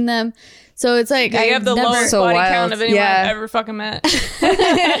between them. So it's like, I have the lowest body count of anyone I've ever fucking met.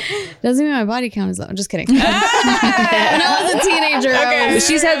 Doesn't mean my body count is low. I'm just kidding. When I was a teenager,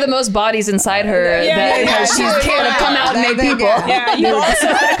 she's had the most bodies inside her that she's can't come out and make people. Yeah, you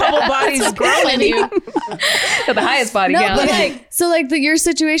also had a couple bodies growing you. The highest body count. But like, so like your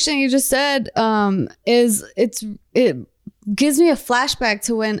situation you just said it gives me a flashback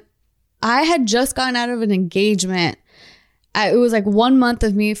to when I had just gotten out of an engagement. It was like 1 month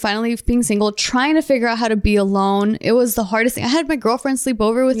of me finally being single, trying to figure out how to be alone. It was the hardest thing. I had my girlfriend sleep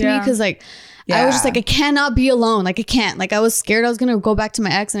over with me because like I was just like, I cannot be alone. Like, I can't. Like, I was scared I was gonna go back to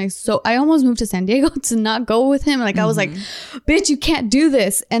my ex, and I almost moved to San Diego to not go with him. Like, I was like, bitch, you can't do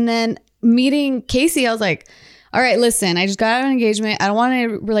this. And then meeting Casey, I was like, all right, listen, I just got out of an engagement. I don't want a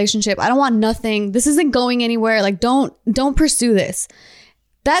relationship. I don't want nothing. This isn't going anywhere. Like, don't pursue this.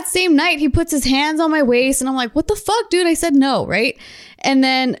 that same night, he puts his hands on my waist and I'm like, what the fuck, dude? I said no, right? And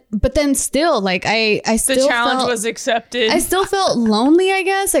then, but then still, like, I still the challenge was accepted. I still felt lonely, I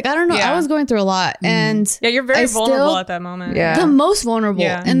guess. Like, I don't know. Yeah. I was going through a lot. And yeah, you're very vulnerable at that moment. Yeah. the most vulnerable.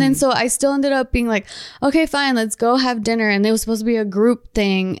 Yeah. And then so I still ended up being like, okay, fine, let's go have dinner. And it was supposed to be a group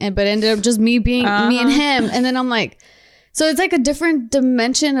thing, but it ended up just me being me and him. And then I'm like, so it's like a different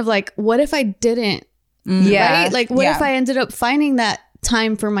dimension of like, what if I didn't? Yeah. Right? Like, what if I ended up finding that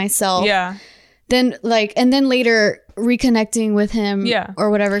time for myself? Yeah. Then like, and then later reconnecting with him or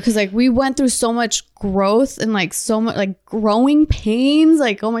whatever. Cause like we went through so much growth and like so much like growing pains.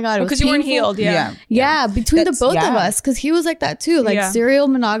 Like, oh my God. Because you weren't healed. Yeah. Between the both of us. Cause he was like that too. Like serial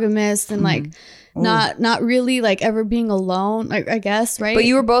monogamous and like not really like ever being alone, like, I guess. Right. But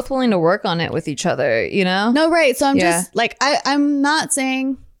you were both willing to work on it with each other, you know? No, right. So I'm just like, I'm not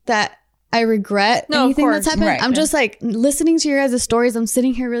saying that I regret anything that's happened. Right. I'm just like listening to your guys' stories. I'm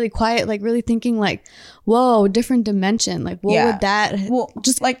sitting here really quiet, like really thinking like, whoa, different dimension. Like what would that,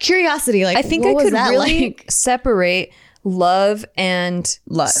 just like curiosity. Like I think what I was could that really like? Separate love and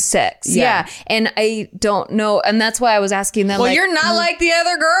sex. Yeah. And I don't know. And that's why I was asking them. Well, like, you're not like the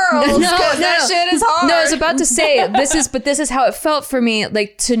other girls. No, that shit is hard. No, I was about to say this is how it felt for me.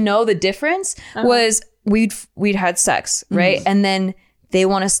 Like to know the difference was we'd had sex, right? And then they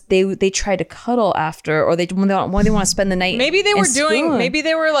want us. They try to cuddle after, or they want to spend the night. Maybe they were spoon. Maybe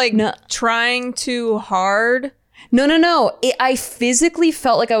they were like trying too hard. No. I physically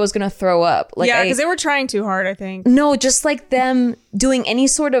felt like I was gonna throw up. Like because they were trying too hard, I think. No, just like them doing any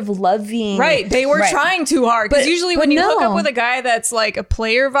sort of loving. Right, they were trying too hard. Because usually when you hook up with a guy that's like a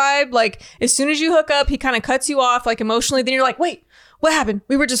player vibe, like as soon as you hook up, he kind of cuts you off like emotionally. Then you're like, wait, what happened?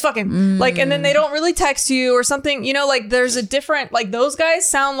 We were just fucking. Like, and then they don't really text you or something. You know, like there's a different, like those guys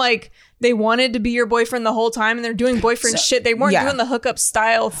sound like they wanted to be your boyfriend the whole time and they're doing boyfriend shit. They weren't doing the hookup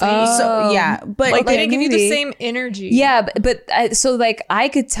style thing. But like they didn't give you the same energy. Yeah, but so like I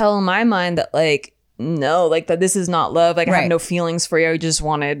could tell in my mind that like no, like that this is not love. Like I have no feelings for you. I just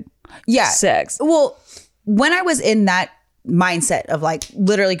wanted sex. Well, when I was in that mindset of like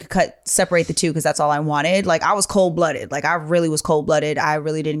literally could separate the two because that's all I wanted. Like I was cold-blooded. Like I really was cold-blooded. I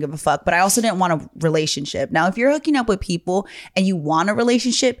really didn't give a fuck. But I also didn't want a relationship. Now, if you're hooking up with people and you want a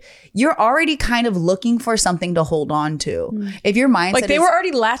relationship, you're already kind of looking for something to hold on to. If your mindset like they were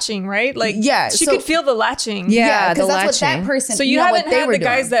already latching, right? Like she could feel the latching. Yeah, because that's what that person. So you haven't had the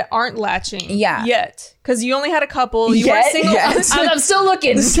guys that aren't latching. Yet. Because you only had a couple. You weren't single. I'm still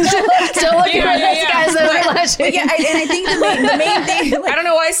looking. Still looking for those guys that are latching. Yeah, and I think the main thing. Like, I don't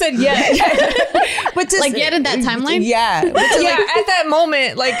know why I said yet. But just, like yet in that timeline. Yeah. At that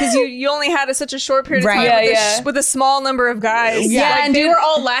moment, like because you only had such a short period of time with a small number of guys. Yeah, like, and they were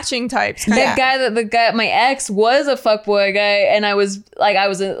all latching types. The guy, my ex was a fuckboy guy, and I was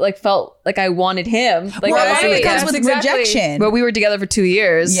felt like I wanted him. Like it comes with rejection. But we were together for 2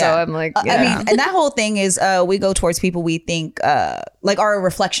 years, so I'm like, I mean, and that whole thing is we go towards people we think like are a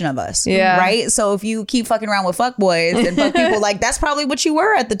reflection of us. Yeah. Right. So if you keep fucking around with fuckboys and fuck people, like that's probably what you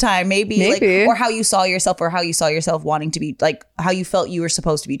were at the time, maybe. Like, or how you saw yourself, or how you saw yourself wanting to be, like how you felt you were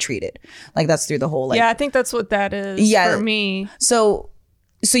supposed to be treated. Like that's through the whole like. Yeah, I think that's what that is for me. So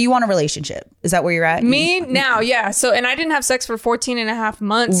you want a relationship? Is that where you're at? Me now, yeah. So, and I didn't have sex for 14 and a half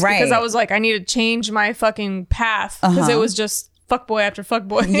months because I was like, I need to change my fucking path because it was just fuckboy after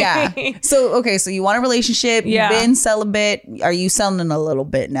fuckboy. Yeah. So, okay. So you want a relationship. You've been celibate. Are you selling a little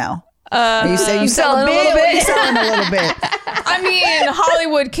bit now? You say you selling a little bit? You selling a little bit. I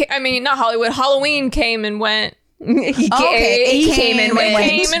mean, not Hollywood. Halloween came and went. He came and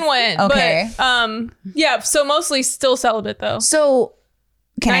went. Okay. But, yeah. So mostly still celibate though. So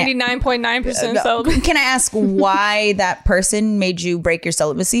 99.9% celibate. Can I ask why that person made you break your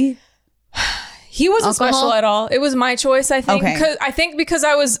celibacy? He wasn't special at all. It was my choice, I think. Okay. Because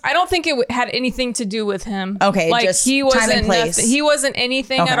I don't think it had anything to do with him. Okay, like just he wasn't time and place. He wasn't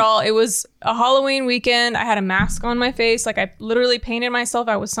anything at all. It was a Halloween weekend. I had a mask on my face. Like I literally painted myself.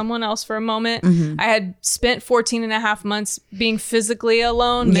 I was someone else for a moment. I had spent 14 and a half months being physically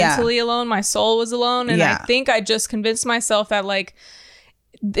alone, mentally alone. My soul was alone. And I think I just convinced myself that like,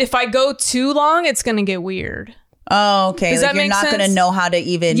 if I go too long, it's going to get weird. Oh, okay. Does like that you're make not sense? going to know how to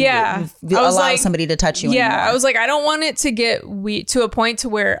even allow somebody to touch you anymore. I was like, I don't want it to get to a point to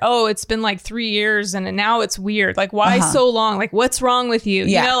where, it's been like 3 years and now it's weird. Like, why so long? Like, what's wrong with you?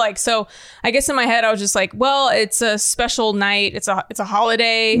 You know, like, so I guess in my head, I was just like, well, it's a special night. It's a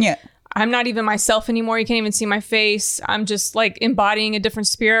holiday. Yeah. I'm not even myself anymore. You can't even see my face. I'm just like embodying a different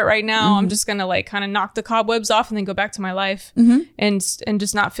spirit right now. I'm just gonna like kind of knock the cobwebs off and then go back to my life and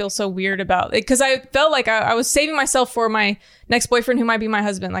just not feel so weird about it. Because I felt like I was saving myself for my next boyfriend who might be my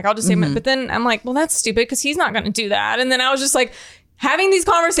husband. Like I'll just say, but then I'm like, well, that's stupid because he's not gonna do that. And then I was just like having these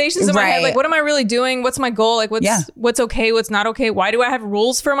conversations in my head, like, what am I really doing? What's my goal? Like, what's okay? What's not okay? Why do I have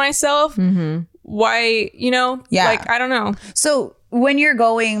rules for myself? Why, like, I don't know. So when you're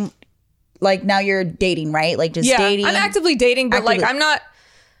going, like now you're dating, right? Like just dating. I'm actively dating, but like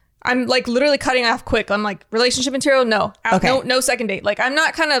I'm like literally cutting off quick. I'm like relationship material. No, no second date. Like I'm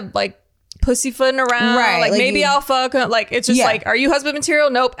not kind of like pussyfooting around. Right. Like maybe I'll fuck. Like it's just like, are you husband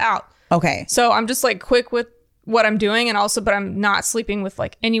material? Nope. Out. Okay. So I'm just like quick with what I'm doing, and also, but I'm not sleeping with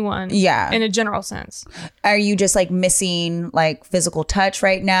like anyone. Yeah. In a general sense. Are you just like missing like physical touch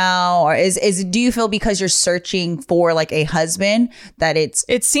right now, or do you feel because you're searching for like a husband that it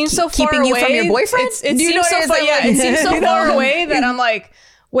seems so far keeping away you from your boyfriend? It seems so far. Yeah, it seems so far away that I'm like,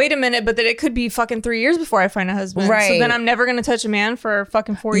 wait a minute, but that it could be fucking 3 years before I find a husband. Right. So then I'm never gonna touch a man for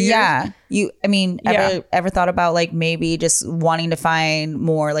fucking 4 years. Yeah. Ever thought about like maybe just wanting to find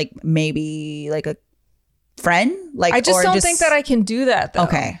more like maybe like a friend? Like I just don't think that I can do that though.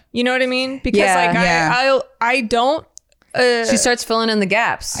 Okay. You know what I mean? Because I don't she starts filling in the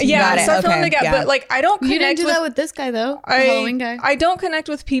gaps. Yeah, I start filling the gap. But like I don't connect. You didn't do that with this guy though. The Halloween guy. I don't connect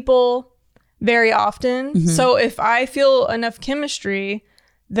with people very often. So if I feel enough chemistry,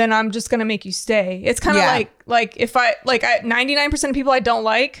 then I'm just gonna make you stay. It's kind of like if I 99% of people I don't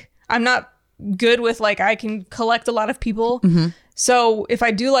like, I'm not good with like I can collect a lot of people. So if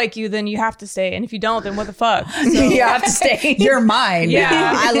I do like you, then you have to stay. And if you don't, then what the fuck? So, you have to stay. You're mine. Yeah.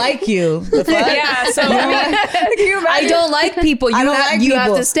 I like you. The fuck? Yeah. So I don't like people. You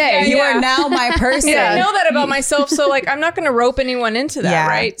have to stay. You are now my person. Yeah, I know that about myself. So like I'm not going to rope anyone into that.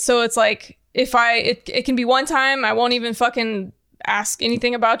 Right. So it's like if it can be one time, I won't even fucking ask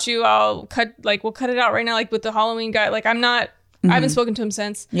anything about you. We'll cut it out right now. Like with the Halloween guy, like I'm not. I haven't spoken to him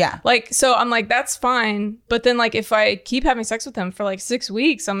since. Yeah. Like, so I'm like, that's fine. But then like, if I keep having sex with him for like 6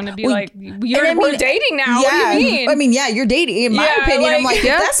 weeks, I'm going to be we're dating now. Yeah. What do you mean? I mean, yeah, you're dating. In my opinion, like, I'm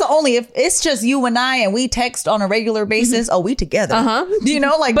like, if it's just you and I and we text on a regular basis, we together. Do you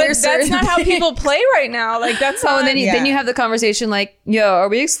know? Like, but that's not how people play right now. Like, that's how. And then you have the conversation like, yo, are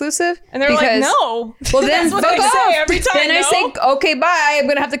we exclusive? And they're like, no. Well, then fuck off. Every time. Then I say, okay, bye. I'm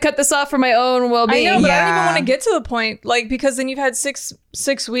going to have to cut this off for my own well-being. I know, but I don't even want to get to the point. Like, because then you've had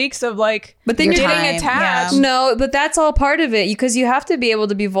six weeks of like, but then you're getting attached. No, but that's all part of it because you have to be able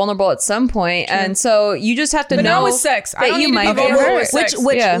to be vulnerable at some point. True. And so you just have to know not with sex. That you might be hurt. Which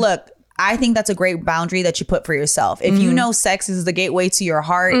look, I think that's a great boundary that you put for yourself. If you know sex is the gateway to your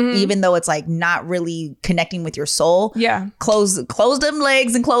heart, even though it's like not really connecting with your soul, close them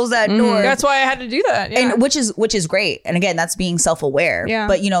legs and close that door. That's why I had to do that. And which is great. And again, that's being self-aware. Yeah.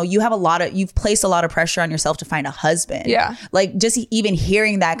 But you've placed a lot of pressure on yourself to find a husband. Yeah. Like just even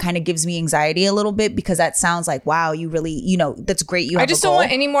hearing that kind of gives me anxiety a little bit because that sounds like, wow, you really, that's great. I just don't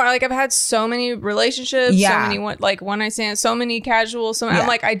want any more. Like I've had so many relationships, so many one night stands, so many casual. I'm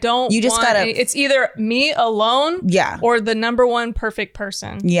like, I don't. You just gotta. It's either me alone, or the number one perfect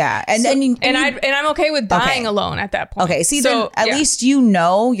person. Yeah, and I'm okay with dying alone at that point. Okay, see, then at least you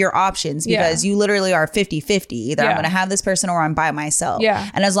know your options because you literally are 50-50. Either I'm gonna have this person or I'm by myself. Yeah,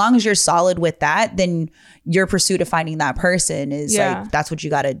 and as long as you're solid with that, then your pursuit of finding that person is like that's what you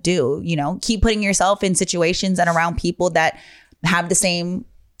got to do. Keep putting yourself in situations and around people that have the same,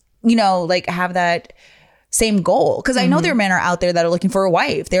 have that same goal. Because I know there are men are out there that are looking for a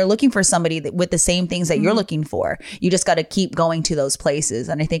wife. They're looking for somebody with the same things that you're looking for. You just got to keep going to those places.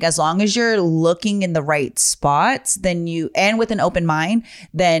 And I think as long as you're looking in the right spots, then and with an open mind,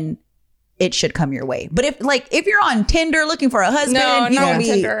 then it should come your way. But if you're on Tinder looking for a husband,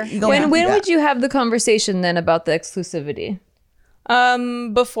 Tinder. When would you have the conversation then about the exclusivity?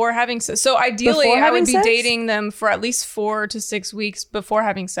 Before having sex. So ideally I would be dating them for at least 4 to 6 weeks before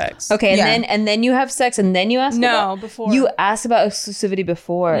having sex. Okay. And then you have sex and then you ask before. You ask about exclusivity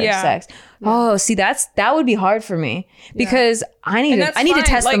before sex. Oh, see, that would be hard for me because I need to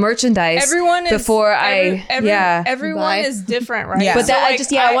test the merchandise before everyone is different, right? Yeah. But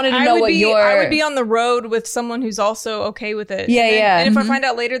I wanted to know what I would be on the road with someone who's also okay with it. Yeah, and if I find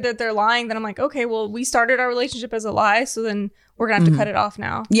out later that they're lying, then I'm like, okay, well, we started our relationship as a lie, so then we're gonna have to cut it off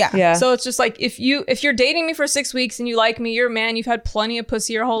now. Yeah. So it's just like if you're dating me for 6 weeks and you like me, you're a man, you've had plenty of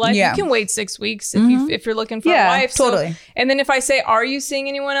pussy your whole life. You can wait 6 weeks if you're looking for a wife. Totally. So, and then if I say, are you seeing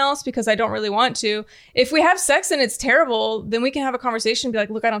anyone else? Because I don't really want to. If we have sex and it's terrible, then we can have a conversation and be like,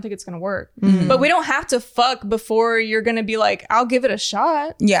 look, I don't think it's gonna work. But we don't have to fuck before you're gonna be like, I'll give it a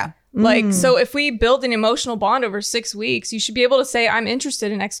shot. Yeah. Like, so if we build an emotional bond over 6 weeks, you should be able to say, I'm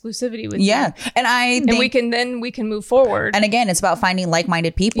interested in exclusivity with you. Yeah. And I think, and we can move forward. and again, it's about finding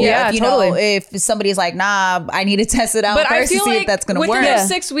like-minded people. Yeah, if, totally. If somebody's like, nah, I need to test it out But I first to feel see like if that's going to within work. those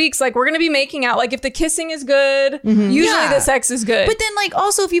 6 weeks, like we're going to be making out. Like if the kissing is good, usually Yeah. the sex is good. But then, like,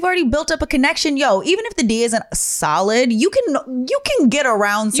 also, if you've already built up a connection, even if the D isn't solid, you can get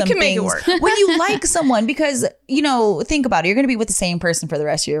around some can make it things work. when you like someone, because think about it, you're gonna be with the same person for the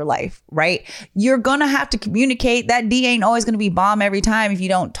rest of your life, right? You're gonna have to communicate. That D ain't always gonna be bomb every time if you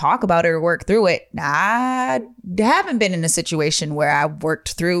don't talk about it or work through it. I haven't been in a situation where I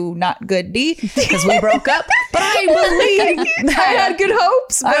worked through not good D because we broke up, but I believe I had good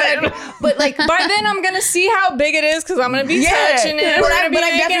hopes. But like, by then I'm going to see how big it is because I'm going to be touching it. But We're gonna be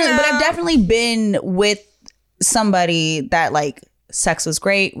making I've out. definitely been with somebody that like sex was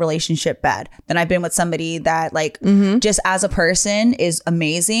great, relationship bad. Then I've been with somebody that like just as a person is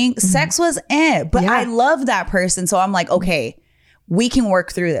amazing. Sex was but I love that person. So I'm like, okay, we can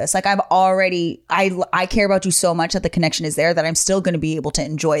work through this. Like I care about you so much that the connection is there that I'm still going to be able to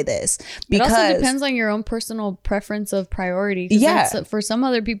enjoy this. Because It also depends on your own personal preference of priority. 'Cause Yeah. for some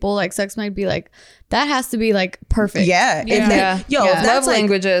other people, like sex might be like, that has to be like perfect. yeah. Yeah. If they- Yeah. if Love that's like,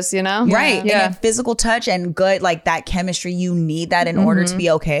 languages, you know? right. Yeah. And if physical touch and good, like that chemistry, you need that in order to be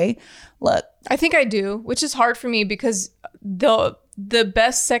okay. Look, I think I do, which is hard for me because the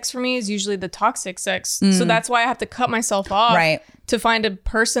best sex for me is usually the toxic sex. So that's why I have to cut myself off Right. to find a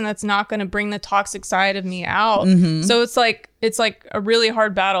person that's not going to bring the toxic side of me out. So it's like a really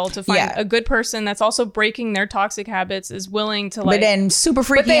hard battle to find Yeah. a good person that's also breaking their toxic habits, is willing to but like then super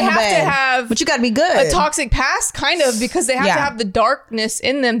freaky they in the have to bed. have but you got to be good. a toxic past, kind of, because they have Yeah. to have the darkness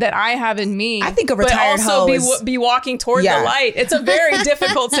in them that I have in me. I think a but retired also hoe be, is- be walking toward Yeah. the light. It's a very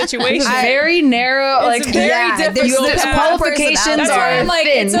difficult situation. It's very narrow. It's Like very yeah, difficult. there's the path. qualifications That's why are I'm like,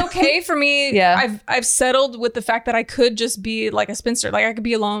 thin. it's okay for me. Yeah. I've settled with the fact that I could just be like a spinster. Like I could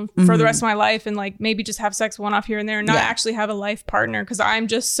be alone for the rest of my life and like maybe just have sex one off here and there and not Yeah. actually have a life partner because I'm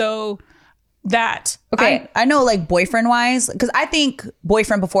just so that. Okay. I know like boyfriend wise, because I think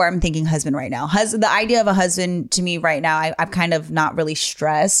boyfriend before I'm thinking husband right now. The idea of a husband to me right now, I'm kind of not really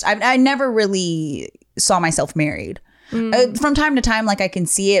stressed. I never really saw myself married. From time to time, like I can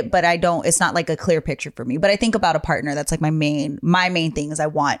see it, but it's not like a clear picture for me. But I think about a partner. That's like my main thing is I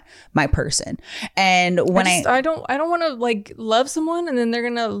want my person. And when I don't want to like love someone and then they're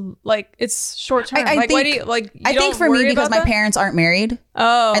gonna like it's short term. I Like think, why do you like? You I think don't for me, worry because about my that? parents aren't married.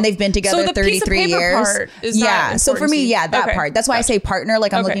 Oh, And they've been together so the piece of 33 paper years. part is not So for important to me, you. that Okay. part. That's why I say partner.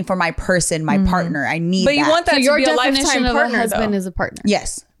 Like I'm Okay. looking for my person, my partner. I need But you want that So to your be a definition lifetime of partner, a husband though. is a partner.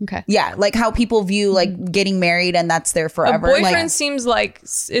 Yes. Okay. Yeah. Like how people view like getting married and that's there A forever. boyfriend Like, seems like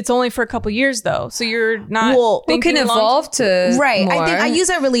it's only for a couple years though, so you're not. Well, It can thinking long- evolve to right. more. I think I use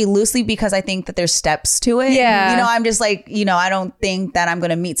that really loosely because I think that there's steps to it. Yeah. I'm just like, I don't think that I'm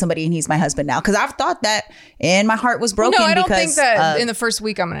going to meet somebody and he's my husband now. Because I've thought that and my heart was broken. No, I don't because, think that in the first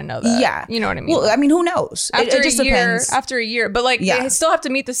week I'm gonna know that. yeah. you know what I mean. Well, I mean, who knows? after It just a year, depends. after a year, but like Yeah. they still have to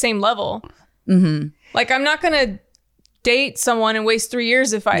meet the same level. Mm-hmm. Like I'm not gonna date someone and waste 3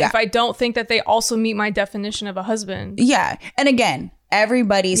 years if I don't think that they also meet my definition of a husband. Yeah. And again,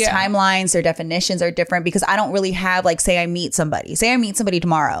 everybody's Yeah. timelines, their definitions are different because I don't really have like, say I meet somebody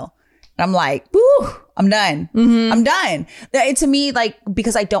tomorrow. And I'm like, woo, I'm done. I'm done. To me, like,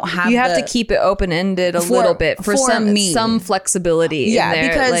 because I don't have you have to keep it open ended a For- little bit for for me. some flexibility. yeah, in there.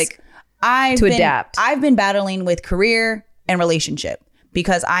 because like I've adapt. I've been battling with career and relationship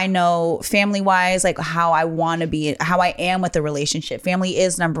because I know family wise, like how I want to be, how I am with the relationship. Family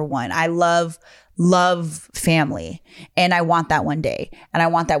is number one. I love family and I want that one day. And I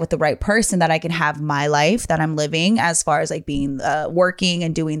want that with the right person that I can have my life that I'm living as far as like being working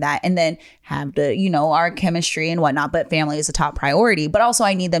and doing that and then have the, our chemistry and whatnot. But family is a top priority, but also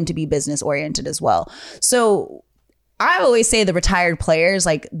I need them to be business oriented as well. So I always say the retired player is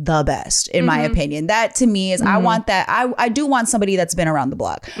like the best in my opinion. That to me is I want that. I do want somebody that's been around the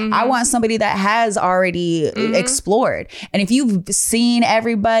block. I want somebody that has already explored. And if you've seen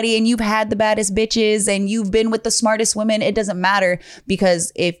everybody and you've had the baddest bitches and you've been with the smartest women, it doesn't matter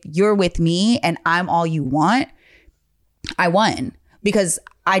because if you're with me and I'm all you want, I won because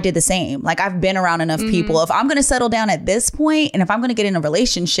I did the same. Like I've been around enough people. If I'm going to settle down at this point and if I'm going to get in a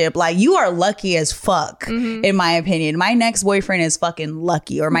relationship, like you are lucky as fuck, in my opinion. My next boyfriend is fucking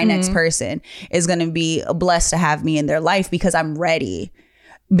lucky or my next person is going to be blessed to have me in their life because I'm ready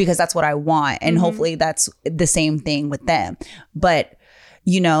because that's what I want. And hopefully that's the same thing with them. But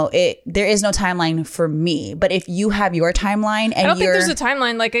there is no timeline for me. But if you have your timeline and I don't think there's a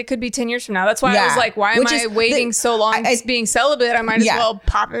timeline. Like, it could be 10 years from now. That's why I was like, why am I waiting so long being celibate? I might as well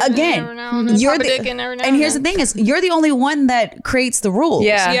pop it again. Every now and then, You're pop a the, dick in every now and here's the thing is, you're the only one that creates the rules.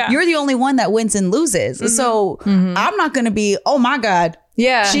 Yeah. You're the only one that wins and loses. So I'm not going to be, oh my God.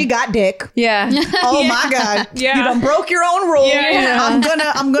 Yeah. She got dick. Yeah. Oh my God. Yeah. You done broke your own rule. Yeah. I'm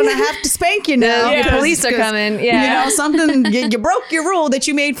gonna have to spank you now. The police are coming. Yeah. Something you broke your rule that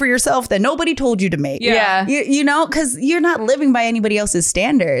you made for yourself that nobody told you to make. Yeah. Because you're not living by anybody else's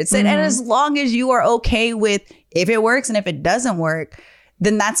standards. And as long as you are okay with if it works and if it doesn't work,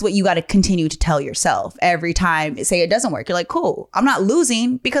 then that's what you got to continue to tell yourself every time. Say it doesn't work. You're like, cool, I'm not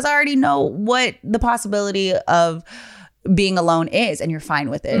losing because I already know what the possibility of being alone is, and you're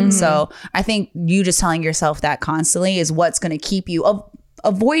fine with it. So I think you just telling yourself that constantly is what's going to keep you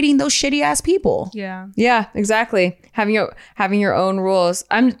avoiding those shitty ass people. Yeah, exactly. Having your own rules.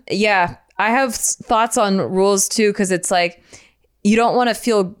 I have thoughts on rules too, because it's like you don't want to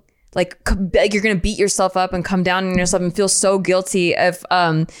feel like you're gonna beat yourself up and come down on yourself and feel so guilty if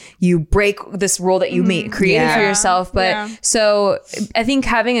you break this rule that you created for yourself. But so I think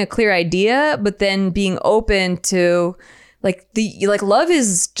having a clear idea, but then being open to love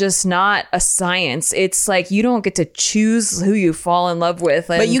is just not a science. It's like you don't get to choose who you fall in love with.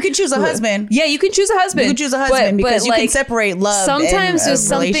 But you can choose a husband. Yeah, you can choose a husband. You can choose a husband because you can separate love. Sometimes and just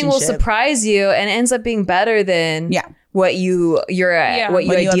something will surprise you and ends up being better than what you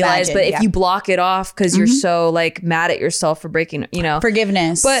idealize. imagine, but if you block it off because you're so like mad at yourself for breaking,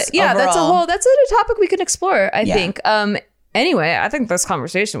 forgiveness. But yeah, overall. that's a topic we can explore, I think. Anyway, I think this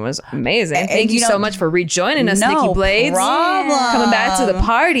conversation was amazing. Thank you so much for rejoining us, Nikki Blades. Problem. Coming back to the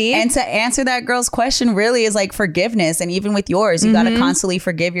party. And to answer that girl's question really is like forgiveness. And even with yours, you got to constantly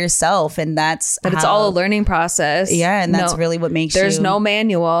forgive yourself. And it's all a learning process. Yeah. And that's really what makes There's no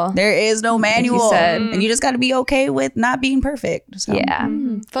manual. There is no manual. Like you said. And you just got to be okay with not being perfect. So. Yeah.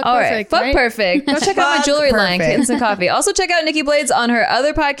 Fuck All perfect. right. Fuck right? perfect. Go check out my Fuck jewelry line, perfect. Kittens and Coffee. Also check out Nikki Blades on her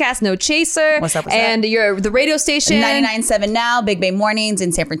other podcast, No Chaser. What's up? And the radio station. 99.7 Now, Big Bay Mornings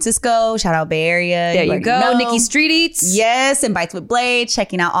in San Francisco. Shout out Bay Area. There you go. Know. Nikki Street Eats. Yes, and Bites with Blade.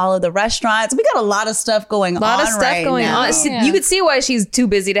 Checking out all of the restaurants. We got a lot of stuff going on. Now. Yeah. You could see why she's too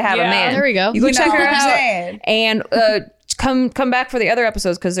busy to have a man. There we go. You go check her out. saying. And come back for the other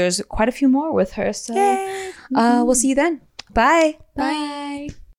episodes because there's quite a few more with her. So we'll see you then. Bye. Bye.